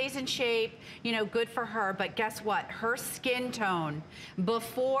 Renee stays in shape, you know, good for her, but guess what? Her skin tone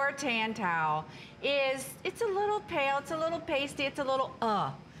before TanTowel is, it's a little pale, it's a little pasty, it's a little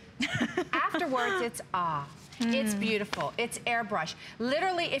Afterwards, it's It's beautiful. It's airbrush.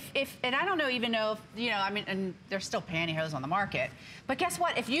 Literally, and I don't even know if, you know, I mean, and there's still pantyhose on the market. But guess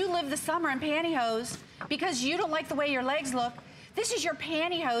what? If you live the summer in pantyhose because you don't like the way your legs look, this is your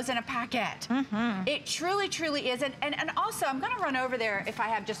pantyhose in a packet. It truly, truly is. And also, I'm gonna run over there if I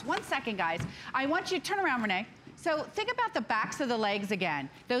have just 1 second, guys. I want you to turn around, Renee. So think about the backs of the legs again.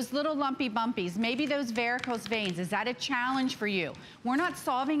 Those little lumpy bumpies, maybe those varicose veins. Is that a challenge for you? We're not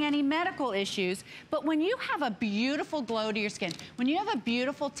solving any medical issues, but when you have a beautiful glow to your skin, when you have a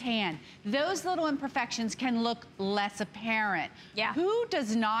beautiful tan, those little imperfections can look less apparent. Yeah. Who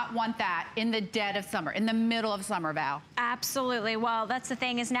does not want that in the dead of summer, in the middle of summer, Val? Absolutely. Well, that's the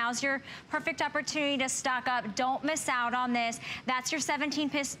thing, is now's your perfect opportunity to stock up. Don't miss out on this. That's your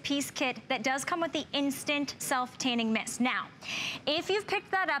 17-piece kit that does come with the instant self self-tanning mist. Now, if you've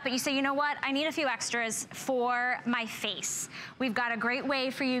picked that up, but you say, you know what, I need a few extras for my face, we've got a great way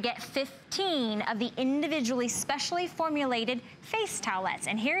for you to get 15 of the individually specially formulated face towelettes.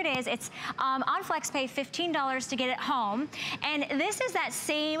 And here it is. It's on FlexPay, $15 to get it home. And this is that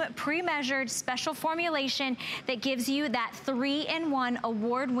same pre-measured special formulation that gives you that 3-in-1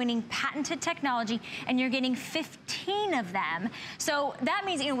 award-winning patented technology, and you're getting 15 of them. So that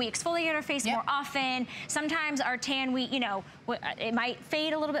means, you know, we exfoliate our face more often. Sometimes our tan, we, you know, it might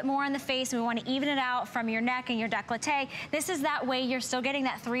fade a little bit more on the face, and we want to even it out from your neck and your décolleté. This is that way you're still getting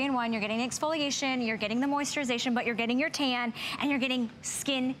that 3-in-1. You're getting the exfoliation, you're getting the moisturization, but you're getting your tan, and you're getting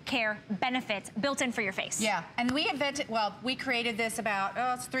skin care benefits built in for your face. Yeah, and we invented, well, we created this about,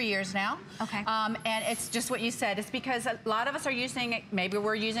 it's 3 years now. Okay. And it's just what you said. It's because a lot of us are using, maybe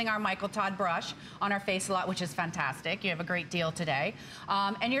we're using our Michael Todd brush on our face a lot, which is fantastic. You have a great deal today.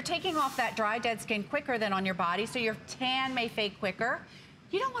 And you're taking off that dry, dead skin quicker than on your body, so your tan may fade quicker.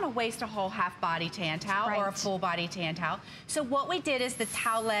 You don't want to waste a whole half body tan towel or a full body tan towel. So what we did is the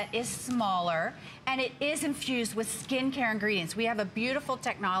towelette is smaller and it is infused with skincare ingredients. We have a beautiful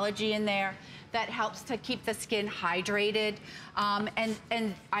technology in there that helps to keep the skin hydrated.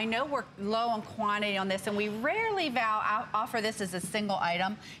 And I know we're low on quantity on this, and we rarely offer this as a single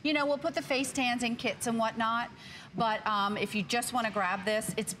item. You know, we'll put the face tans in kits and whatnot, but if you just want to grab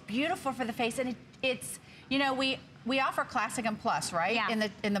this, it's beautiful for the face, and it's, you know, we offer Classic and Plus, right? Yeah.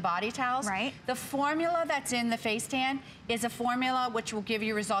 In the body towels. Right. The formula that's in the face tan is a formula which will give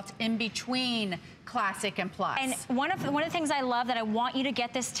you results in between Classic and Plus. And one of the things I love that I want you to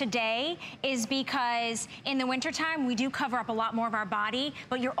get this today is because in the wintertime, we do cover up a lot more of our body,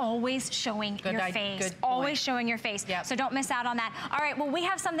 but you're always showing your face. Always showing your face. Yep. So don't miss out on that. All right, well, we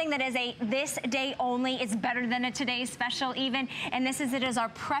have something that is a this day only. It's better than a today's special even. And this is, it is our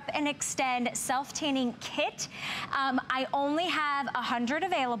Prep and Extend self-tanning kit. I only have 100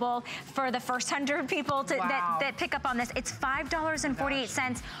 available for the first 100 people that pick up on this. It's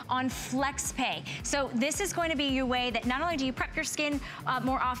 $5.48 on FlexPay. So this is going to be your way that not only do you prep your skin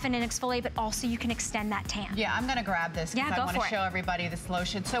more often and exfoliate, but also you can extend that tan. Yeah, I'm gonna grab this because I want to show everybody this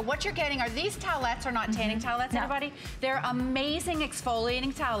lotion. So what you're getting are these towelettes are not tanning towelettes, everybody. They're amazing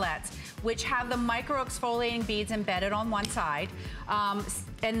exfoliating towelettes, which have the micro exfoliating beads embedded on one side.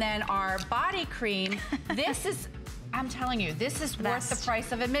 And then our body cream, this is, I'm telling you, this is worth the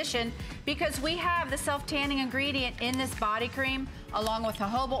price of admission because we have the self-tanning ingredient in this body cream along with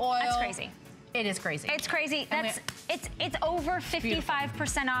jojoba oil. That's crazy. It is crazy. It's crazy. It's over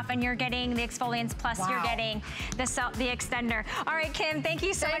 55% off, and you're getting the exfoliants plus you're getting the extender. All right, Kim, thank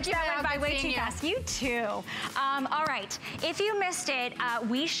you so much. That went by way too fast. You too. All right, if you missed it,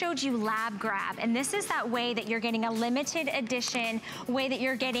 we showed you Lab Grab, and this is that way that you're getting a limited edition way that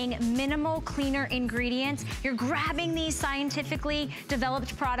you're getting minimal cleaner ingredients. You're grabbing these scientifically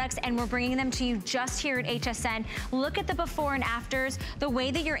developed products, and we're bringing them to you just here at HSN. Look at the before and afters, the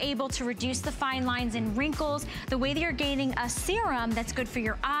way that you're able to reduce the fine lines and wrinkles, the way that you're gaining a serum that's good for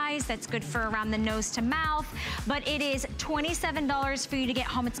your eyes, that's good for around the nose to mouth, but it is $27 for you to get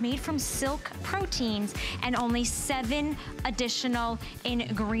home. It's made from silk proteins and only 7 additional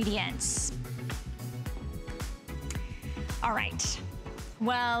ingredients. All right.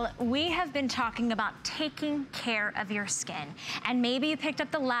 Well, we have been talking about taking care of your skin. And maybe you picked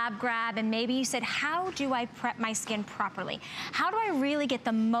up the Lab Grab and maybe you said, how do I prep my skin properly? How do I really get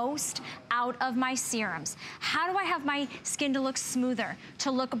the most out of my serums? How do I have my skin to look smoother,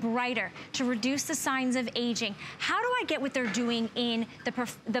 to look brighter, to reduce the signs of aging? How do I get what they're doing in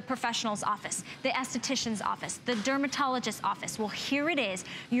the professional's office, the esthetician's office, the dermatologist's office? Well, here it is,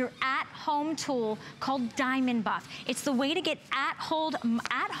 your at-home tool called Diamond Buff. It's the way to get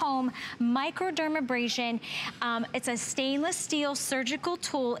at-home microdermabrasion. It's a stainless steel surgical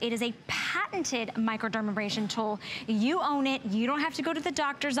tool. It is a patented microdermabrasion tool. You own it. You don't have to go to the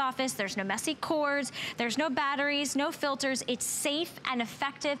doctor's office. There's no messy cords. There's no batteries, no filters. It's safe and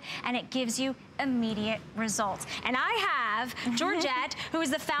effective, and it gives you immediate results. And I have Georgette, who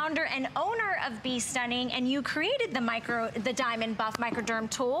is the founder and owner of Be Stunning, and you created the Diamond Buff Microderm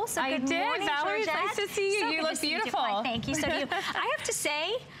tool. So good morning, Valerie. Georgette. Nice to see you. So you look beautiful. Thank you. So do you. I have to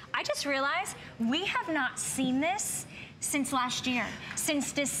say, I just realized we have not seen this since last year.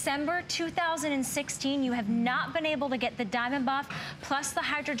 Since December 2016, you have not been able to get the Diamond Buff plus the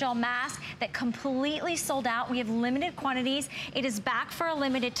Hydrogel Mask that completely sold out. We have limited quantities. It is back for a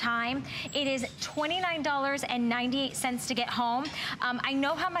limited time. It is $29.98 to get home. I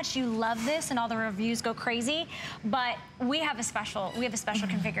know how much you love this and all the reviews go crazy, but we have a special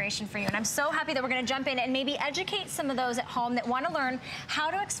configuration for you. And I'm so happy that we're gonna jump in and maybe educate some of those at home that wanna learn how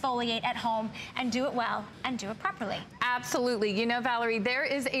to exfoliate at home and do it well and do it properly. Absolutely. You know, Valerie, there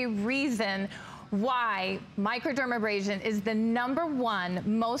is a reason why microdermabrasion is the #1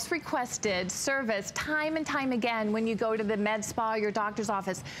 most requested service time and time again when you go to the med spa or your doctor's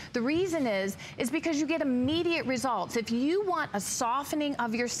office. The reason is because you get immediate results. If you want a softening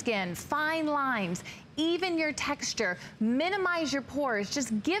of your skin, fine lines, even your texture, minimize your pores,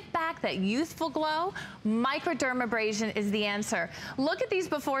 just give back that youthful glow, microdermabrasion is the answer. Look at these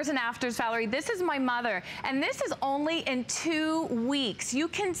befores and afters, Valerie. This is my mother, and this is only in 2 weeks. You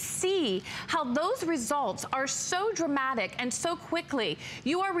can see how those results are so dramatic and so quickly.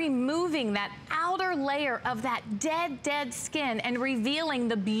 You are removing that outer layer of that dead skin and revealing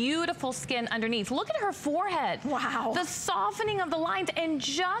the beautiful skin underneath. Look at her forehead. Wow. The softening of the lines in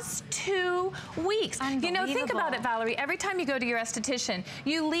just 2 weeks. You know, think about it, Valerie. Every time you go to your esthetician,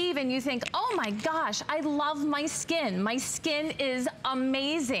 you leave and you think, oh my gosh, I love my skin. My skin is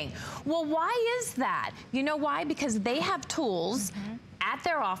amazing. Well, why is that? You know why? Because they have tools at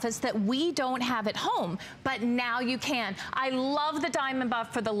their office that we don't have at home, but now you can. I love the Diamond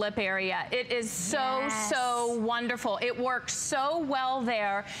Buff for the lip area. It is so wonderful. It works so well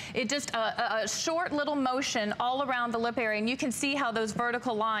there. It just a short little motion all around the lip area, and you can see how those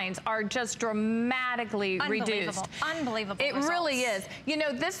vertical lines are just dramatically reduced. Unbelievable It results. really is. You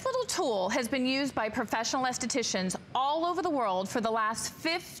know, this little tool has been used by professional estheticians all over the world for the last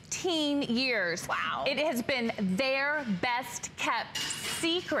 15 years. Wow. It has been their best kept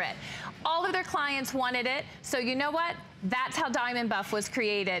secret. All of their clients wanted it, so you know what? That's how Diamond Buff was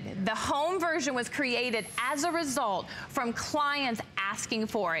created. The home version was created as a result from clients asking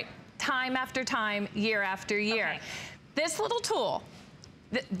for it time after time, year after year. Okay. This little tool,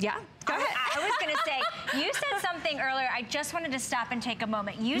 yeah, go ahead. I was gonna say, you said something earlier, I just wanted to stop and take a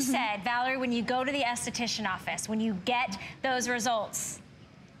moment. You said, Valerie, when you go to the esthetician office, when you get those results,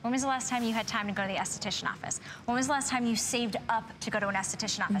 when was the last time you had time to go to the esthetician office? When was the last time you saved up to go to an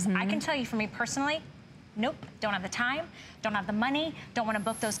esthetician office? I can tell you for me personally, nope, don't have the time, don't have the money, don't want to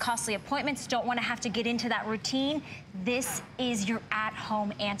book those costly appointments, don't want to have to get into that routine. This is your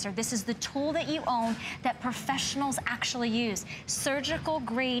at-home answer. This is the tool that you own that professionals actually use. Surgical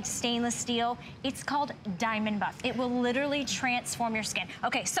grade stainless steel. It's called Diamond Buff. It will literally transform your skin.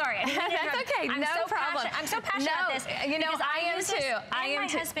 Okay, sorry. I didn't That's okay, no problem. I'm so passionate about this. You know, I am too. My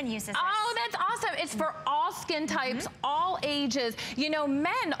husband uses this. Oh, that's awesome. It's for all skin types, all ages. You know,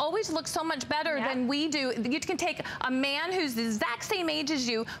 men always look so much better than we do. You can take a man who's the exact same age as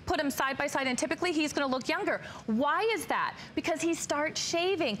you, put him side by side, and typically he's gonna look younger. Why is that? Because he starts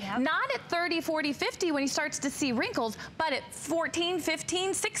shaving. Not at 30, 40, 50 when he starts to see wrinkles, but at 14,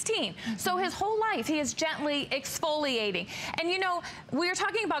 15, 16. So his whole life he is gently exfoliating. And you know, we were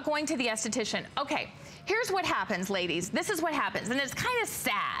talking about going to the esthetician. Okay. Here's what happens, ladies. This is what happens, and it's kind of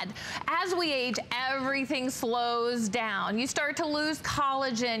sad. As we age, everything slows down. You start to lose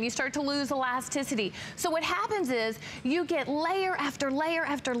collagen, you start to lose elasticity. So what happens is you get layer after layer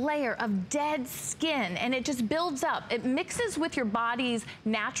after layer of dead skin, and it just builds up. It mixes with your body's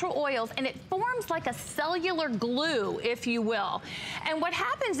natural oils, and it forms like a cellular glue, if you will. And what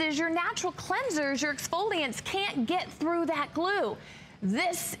happens is your natural cleansers, your exfoliants can't get through that glue.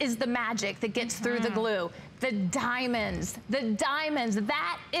 This is the magic that gets through the glue. The diamonds,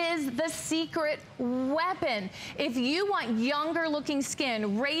 that is the secret weapon. If you want younger looking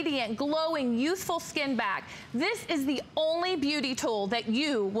skin, radiant, glowing, youthful skin back, this is the only beauty tool that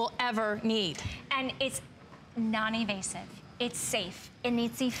you will ever need. And it's non-invasive. It's safe. And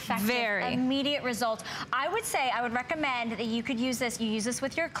it's effective, immediate results. I would recommend that you could use this. You use this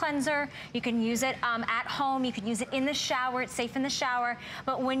with your cleanser. You can use it at home. You can use it in the shower. It's safe in the shower.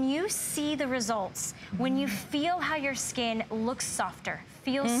 But when you see the results, when you feel how your skin looks softer,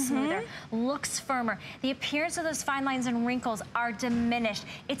 feels smoother, looks firmer, the appearance of those fine lines and wrinkles are diminished.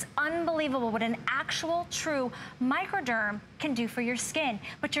 It's unbelievable what an actual, true microderm can do for your skin.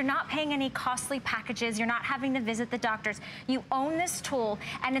 But you're not paying any costly packages. You're not having to visit the doctors. You own this tool,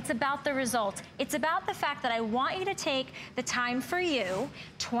 and it's about the results. It's about the fact that I want you to take the time for you,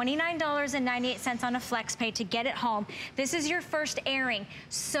 $29.98 on a flex pay to get it home. This is your first airing.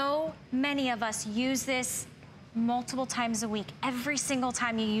 So many of us use this multiple times a week. Every single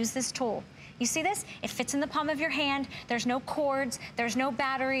time you use this tool, You see this? It fits in the palm of your hand. There's no cords, there's no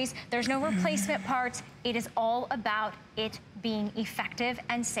batteries, there's no replacement parts. It is all about it being effective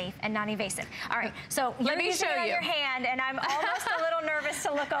and safe and non-invasive. All right, so let me show you. Your hand, and I'm almost a little nervous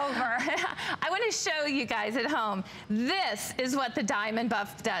to look over. I want to show you guys at home. This is what the Diamond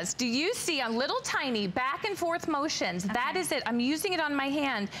Buff does. Do you see on little tiny back and forth motions? Okay. That is it. I'm using it on my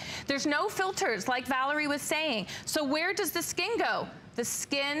hand. There's no filters, like Valerie was saying. So where does the skin go? The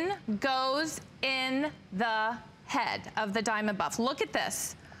skin goes in the head of the Diamond Buff. Look at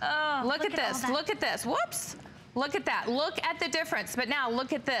this. Oh, look at this. Look at this. Whoops. Look at that. Look at the difference. But now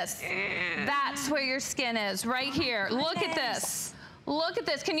look at this. That's where your skin is, right here. Look at this. Look at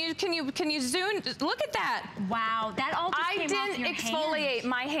this. Can you zoom? Look at that. Wow, that all just came off your hand. I didn't exfoliate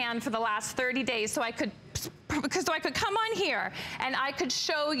my hand for the last 30 days so I could come on here and I could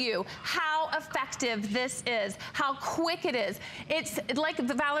show you how effective this is, how quick it is. It's like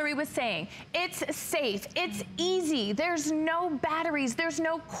Valerie was saying, it's safe, it's easy, there's no batteries, there's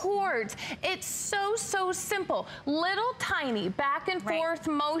no cords. It's so simple. Little tiny back and forth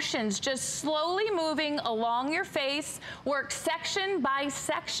motions, just slowly moving along your face, work section by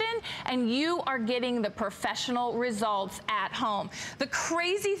section, and you are getting the professional results at home. The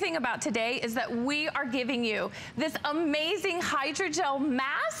crazy thing about today is that we are giving you this amazing hydrogel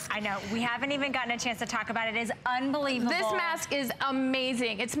mask. I know, we haven't even gotten a chance to talk about it. It is unbelievable. This mask is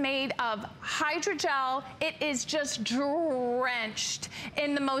amazing. It's made of hydrogel. It is just drenched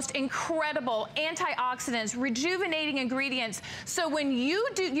in the most incredible antioxidants, rejuvenating ingredients. So when you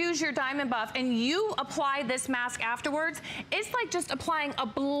use your Diamond Buff and you apply this mask afterwards, it's like just applying a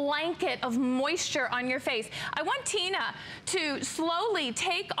blanket of moisture on your face. I want Tina to slowly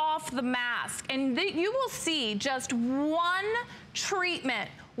take off the mask, and you will see just one treatment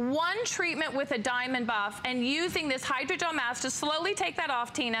with a Diamond Buff, and using this hydrogel mask to slowly take that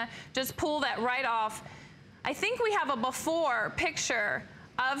off, Tina. Just pull that right off. I think we have a before picture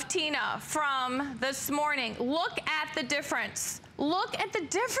of Tina from this morning. Look at the difference. Look at the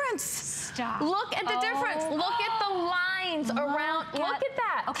difference. Stop. Look at the difference. Look at the lines around. Look at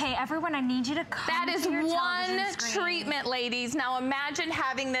that. Okay, everyone, I need you to come That is to your one treatment, ladies. Now imagine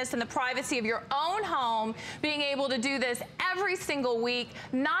having this in the privacy of your own home, being able to do this every single week,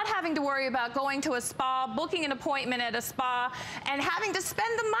 not having to worry about going to a spa, booking an appointment at a spa, and having to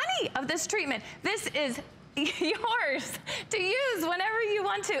spend the money of this treatment. This is yours to use whenever you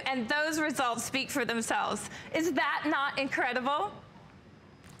want to, and those results speak for themselves. Is that not incredible?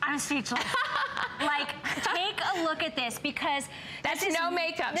 I'm speechless. Like, take a look at this, because that's no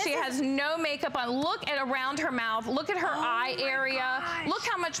makeup. She has no makeup on. Look at around her mouth. Look at her eye area. Gosh. Look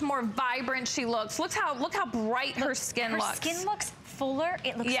how much more vibrant she looks. Look how bright her skin looks. Her skin looks fuller,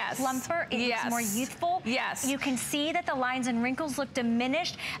 it looks plumper, it looks more youthful. Yes. You can see that the lines and wrinkles look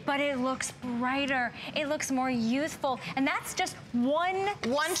diminished, but it looks brighter. It looks more youthful. And that's just one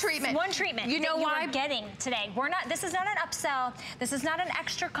treatment. One treatment. You know why? You're getting today. This is not an upsell. This is not an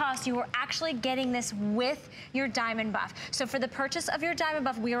extra cost. You are actually getting this with your Diamond Buff. So for the purchase of your Diamond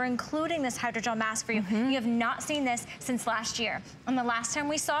Buff, we are including this hydrogel mask for you. You have not seen this since last year. And the last time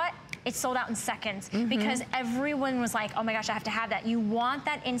we saw it, it sold out in seconds because everyone was like, oh my gosh, I have to have that. You want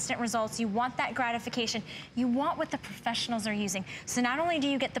that instant results. You want that gratification. You want what the professionals are using. So not only do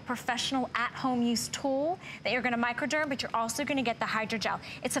you get the professional at-home use tool that you're going to microderm, but you're also going to get the hydrogel.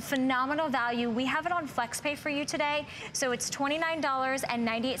 It's a phenomenal value. We have it on FlexPay for you today. So it's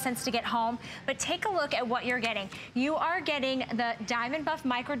 $29.98 to get home. But take a look at what you're getting. You are getting the Diamond Buff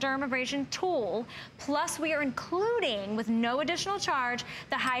Microdermabrasion tool, plus we are including, with no additional charge,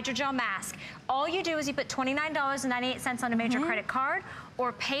 the hydrogel mask. All you do is you put $29.98 on a major credit card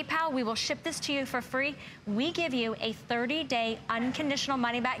or PayPal. We will ship this to you for free. We give you a 30-day unconditional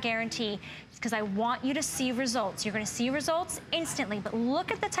money-back guarantee because I want you to see results. You're going to see results instantly, but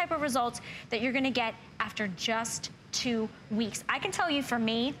look at the type of results that you're going to get after just 2 weeks. I can tell you, for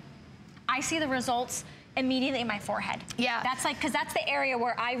me, I see the results immediately in my forehead. Yeah. That's like, because that's the area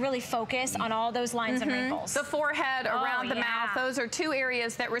where I really focus on all those lines and wrinkles. The forehead, around the mouth, those are two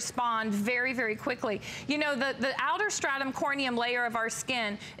areas that respond very, very quickly. You know, the outer stratum corneum layer of our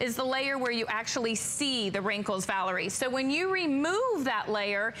skin is the layer where you actually see the wrinkles, Valerie. So when you remove that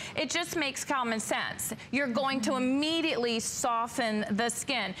layer, it just makes common sense. You're going to immediately soften the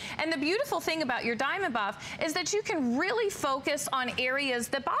skin. And the beautiful thing about your Diamond Buff is that you can really focus on areas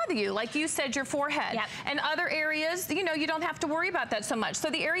that bother you. Like you said, your forehead. And other areas, you know, you don't have to worry about that so much. So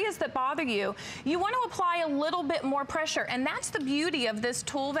the areas that bother you, you want to apply a little bit more pressure. And that's the beauty of this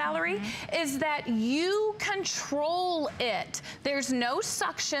tool, Valerie, is that you control it. There's no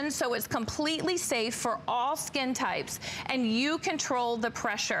suction, so it's completely safe for all skin types, and you control the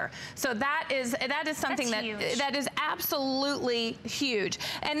pressure. So that is something that is absolutely huge.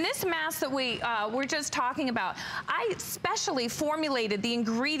 And this mask that we're just talking about, I specially formulated the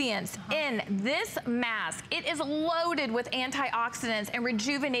ingredients in this mask. It is loaded with antioxidants and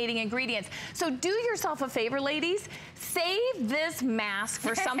rejuvenating ingredients. So do yourself a favor, ladies. Save this mask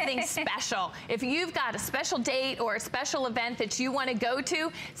for something special. If you've got a special date or a special event that you want to go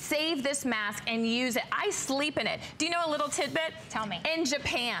to, save this mask and use it. I sleep in it. Do you know a little tidbit? Tell me. In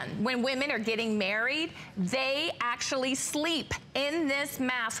Japan, when women are getting married, they actually sleep in this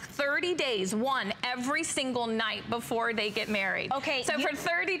mask 30 days, one every single night before they get married. Okay. So for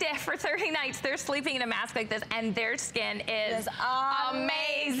 30 nights, they're sleeping in a mask like this, and their skin is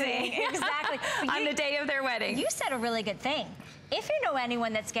amazing. Exactly. On the day of their wedding. You said a really good thing. If you know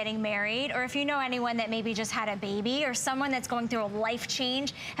anyone that's getting married, or if you know anyone that maybe just had a baby, or someone that's going through a life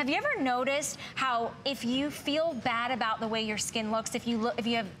change, have you ever noticed how if you feel bad about the way your skin looks, if you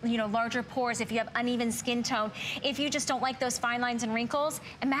have, you know, larger pores, if you have uneven skin tone, if you just don't like those fine lines and wrinkles,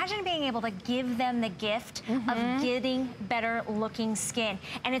 imagine being able to give them the gift of getting better looking skin.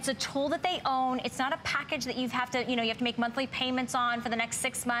 And it's a tool that they own. It's not a package that you have to make monthly payments on for the next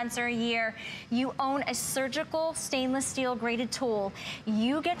 6 months or a year. You own a surgical stainless steel graded tool.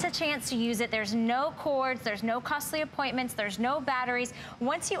 You get the chance to use it. There's no cords, there's no costly appointments, there's no batteries.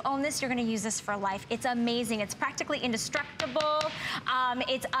 Once you own this, you're gonna use this for life. It's amazing. It's practically indestructible.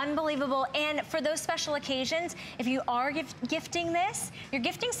 It's unbelievable. And for those special occasions, if you are gifting this, you're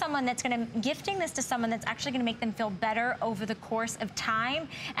gifting this to someone that's actually gonna make them feel better over the course of time.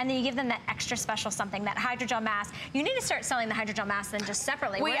 And then you give them that extra special something, that hydrogel mask. You need to start selling the hydrogel mask then just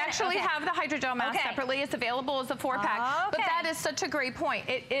separately. We actually have the hydrogel mask separately. It's available as a 4-pack. But that is such a great point.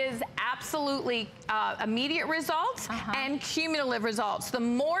 It is absolutely immediate results and cumulative results. The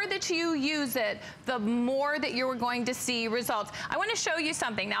more that you use it, the more that you're going to see results. I want to show you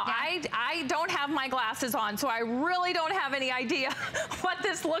something. Now, I don't have my glasses on, so I really don't have any idea what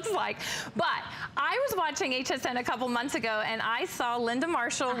this looks like. But I was watching HSN a couple months ago, and I saw Linda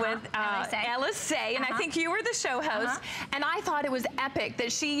Marshall with LSA, and I think you were the show host, and I thought it was epic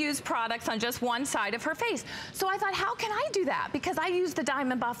that she used products on just one side of her face. So I thought, how can I do that? Because I use the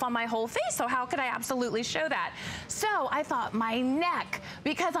Diamond Buff on my whole face, so how could I absolutely show that? So I thought, my neck,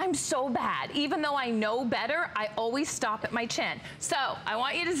 because I'm so bad, even though I know better, I always stop at my chin. So I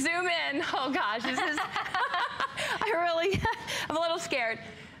want you to zoom in. Oh gosh, this is, I'm a little scared.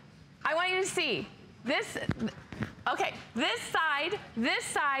 I want you to see this. Okay, this side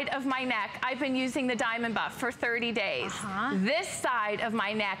of my neck, I've been using the Diamond Buff for 30 days. This side of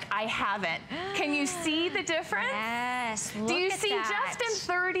my neck, I haven't. Can you see the difference? Yes, Do you see just in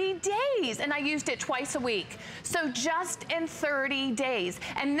 30 days? And I used it twice a week. So just in 30 days.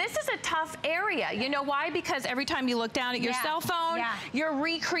 And this is a tough area. You know why? Because every time you look down at your cell phone, you're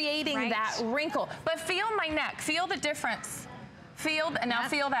recreating that wrinkle. But feel my neck, feel the difference. Feel, and now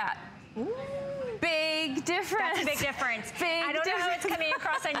feel that. Ooh. Big difference. That's a big difference. I don't know how it's coming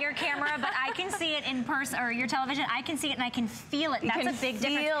across on your camera, but I can see it in person, or your television. I can see it and I can feel it. That's a big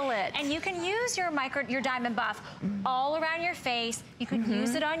difference. Feel it. And you can use your Diamond Buff all around your face. You can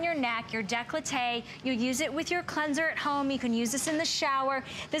use it on your neck, your décolleté. You use it with your cleanser at home. You can use this in the shower.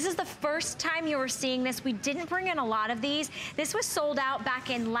 This is the first time you were seeing this. We didn't bring in a lot of these. This was sold out back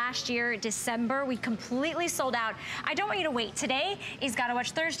in last year, December. We completely sold out. I don't want you to wait. Today is Gotta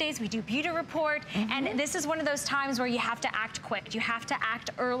Watch Thursdays. We do Beauty Report. And this is one of those times where you have to act quick. You have to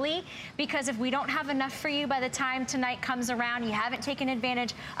act early, because if we don't have enough for you by the time tonight comes around, you haven't taken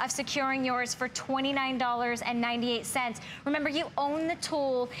advantage of securing yours for $29.98. Remember, you own the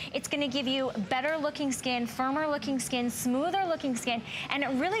tool. It's gonna give you better looking skin, firmer looking skin, smoother looking skin, and it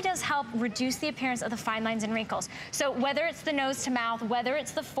really does help reduce the appearance of the fine lines and wrinkles. So whether it's the nose to mouth, whether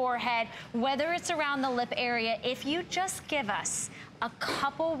it's the forehead, whether it's around the lip area, if you just give us a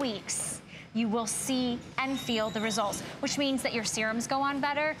couple weeks, you will see and feel the results, which means that your serums go on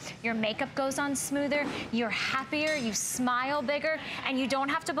better, your makeup goes on smoother, you're happier, you smile bigger, and you don't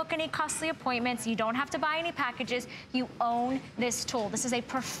have to book any costly appointments, you don't have to buy any packages, you own this tool. This is a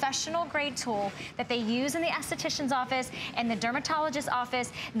professional grade tool that they use in the esthetician's office and the dermatologist's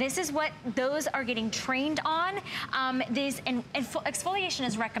office. This is what those are getting trained on. And exfoliation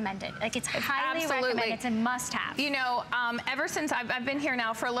is recommended. Like, it's highly recommended, it's a must have. You know, ever since I've been here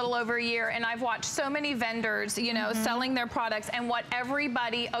now for a little over a year, and and I've watched so many vendors, you know, selling their products, and what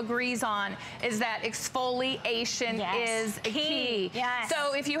everybody agrees on is that exfoliation is key.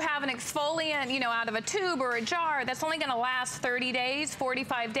 So if you have an exfoliant, you know, out of a tube or a jar, that's only gonna last 30 days,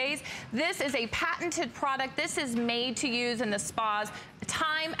 45 days. This is a patented product. This is made to use in the spas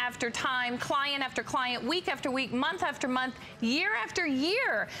time after time, client after client, week after week, month after month, year after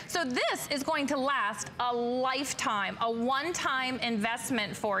year. So this is going to last a lifetime, a one-time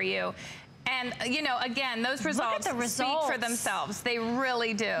investment for you. And, you know, again, those results speak for themselves. They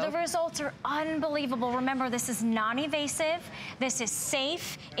really do. The results are unbelievable. Remember, this is non-evasive, this is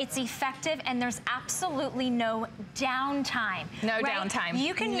safe, it's effective, and there's absolutely no downtime. No downtime.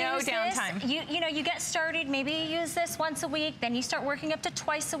 You can use downtime. This. You know, you get started, maybe you use this once a week, then you start working up to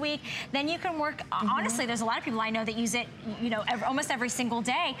twice a week, then you can work, honestly, there's a lot of people I know that use it, you know, almost every single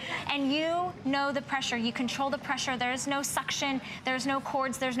day, and you know the pressure, you control the pressure, there's no suction, there's no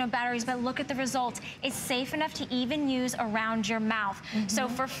cords, there's no batteries, but look at the results. It's safe enough to even use around your mouth. So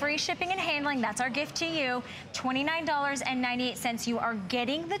for free shipping and handling, that's our gift to you, $29.98. You are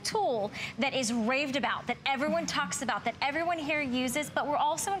getting the tool that is raved about, that everyone talks about, that everyone here uses, but we're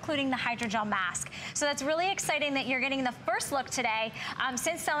also including the hydrogel mask. So that's really exciting that you're getting the first look today,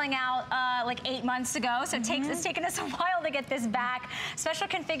 since selling out like 8 months ago. So it's taken us a while to get this back. Special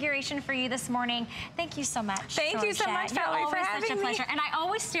configuration for you this morning. Thank you so much. Thank you so much, Valerie, for having such a pleasure. And I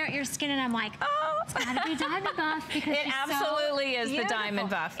always stare at your skin and I'm like, oh, it's gotta be Diamond Buff because it absolutely is the Diamond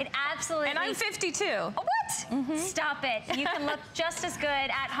Buff. It absolutely is. And I'm 52. Oh, what? Stop it. You can look just as good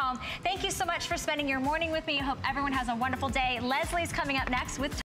at home. Thank you so much for spending your morning with me. I hope everyone has a wonderful day. Leslie's coming up next with